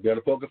to be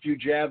able to poke a few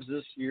jabs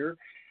this year.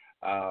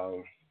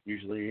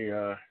 Usually,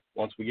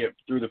 once we get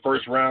through the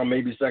first round,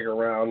 maybe second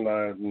round,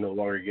 no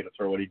longer get to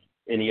throw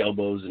any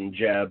elbows and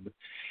jab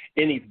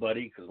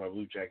anybody because my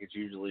Blue Jackets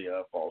usually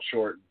fall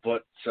short.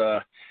 But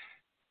I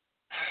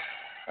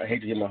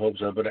hate to get my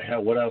hopes up, but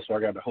hell, what else do I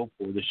got to hope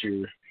for this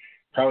year?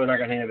 Probably not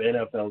going to have an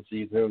NFL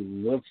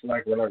season. Looks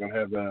like we're not going to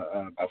have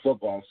a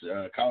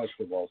college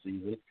football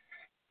season.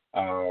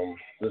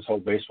 This whole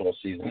baseball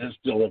season is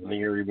still up in the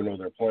air, even though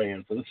they're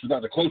playing. So this is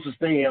not the closest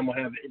thing I'm going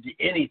to have to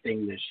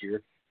anything this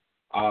year.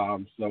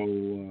 And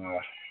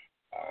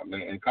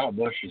Kyle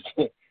Busch is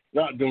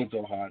not doing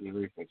so hot and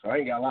everything. So I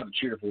ain't got a lot to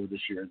cheer for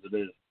this year as it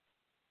is.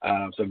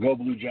 So go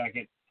Blue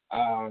Jacket.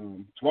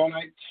 Tomorrow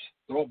night,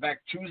 throw it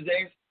back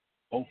Tuesdays.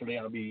 Hopefully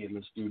I'll be in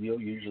the studio.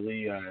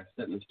 Usually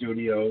sit in the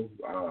studio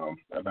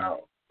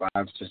about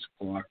 5, 6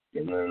 o'clock.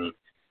 And then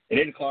at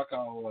 8 o'clock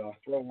I'll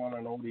throw on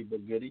an oldie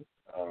but goodie,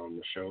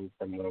 the show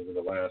from over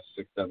the last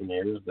 6, 7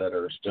 years that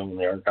are still in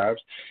the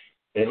archives.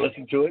 And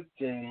listen to it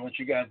and let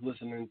you guys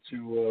listen to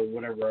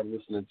whatever I'm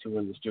listening to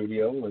in the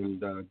studio and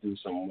do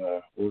some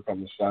work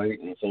on the site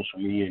and social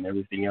media and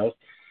everything else.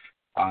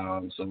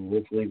 So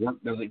hopefully work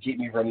doesn't keep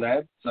me from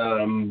that.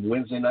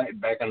 Wednesday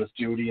night, back on the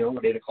studio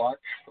at 8 o'clock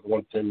for the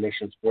 110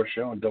 Nation Sports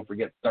Show. And don't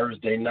forget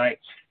Thursday night,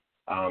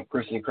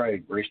 Chris and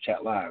Craig, Race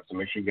Chat Live. So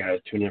make sure you guys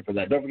tune in for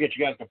that. Don't forget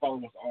you guys can follow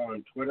us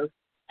on Twitter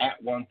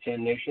at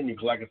 110 Nation. You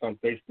can like us on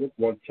Facebook,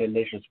 110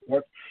 Nation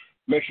Sports.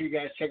 Make sure you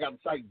guys check out the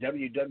site,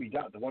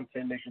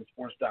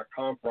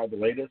 www.the110nationsports.com for all the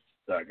latest.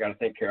 Got to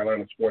thank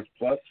Carolina Sports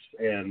Plus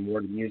and More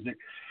to Music.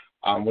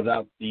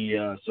 Without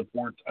the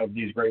support of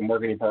these great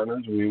marketing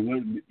partners, we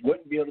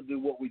wouldn't be able to do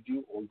what we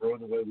do or grow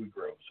the way we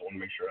grow. So I want to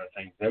make sure I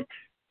thank them.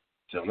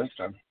 Till next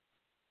time.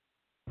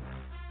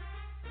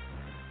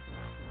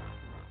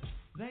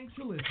 Thanks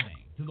for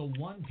listening to the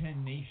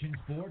 110 Nation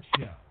Sports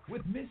Show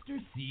with Mr.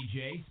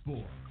 CJ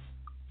Sports.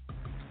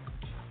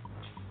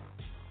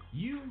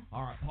 You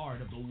are a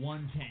part of the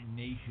 110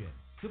 Nation,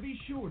 so be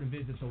sure to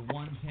visit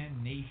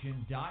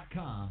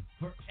the110nation.com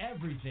for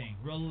everything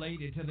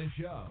related to the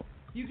show.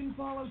 You can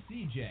follow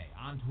CJ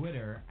on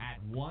Twitter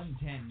at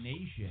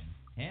 110Nation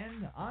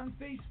and on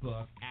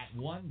Facebook at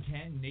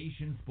 110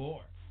 Nation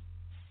Sports.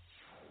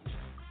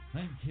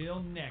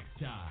 Until next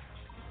time.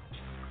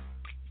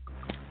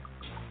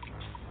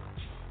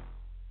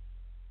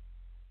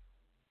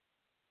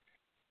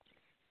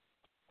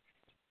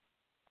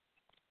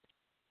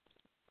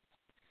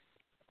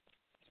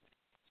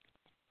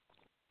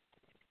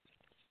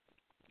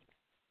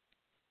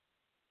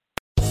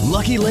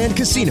 Lucky Land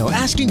Casino,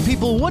 asking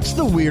people, what's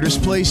the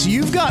weirdest place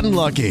you've gotten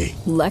lucky?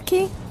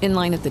 Lucky? In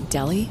line at the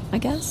deli, I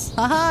guess?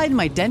 Aha, in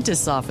my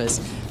dentist's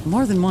office.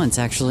 More than once,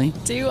 actually.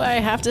 Do I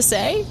have to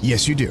say?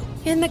 Yes, you do.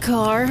 In the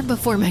car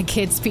before my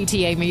kids'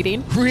 PTA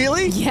meeting.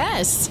 Really?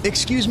 Yes.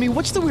 Excuse me,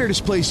 what's the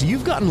weirdest place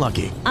you've gotten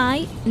lucky?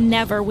 I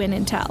never win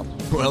and tell.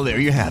 Well, there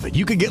you have it.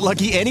 You can get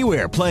lucky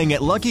anywhere, playing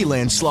at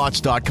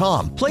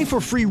LuckyLandSlots.com. Play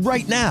for free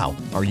right now.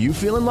 Are you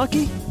feeling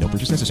lucky? No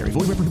purchase necessary.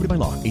 Void where prohibited by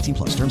law.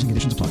 18+. Terms and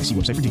conditions apply. See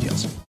website for details.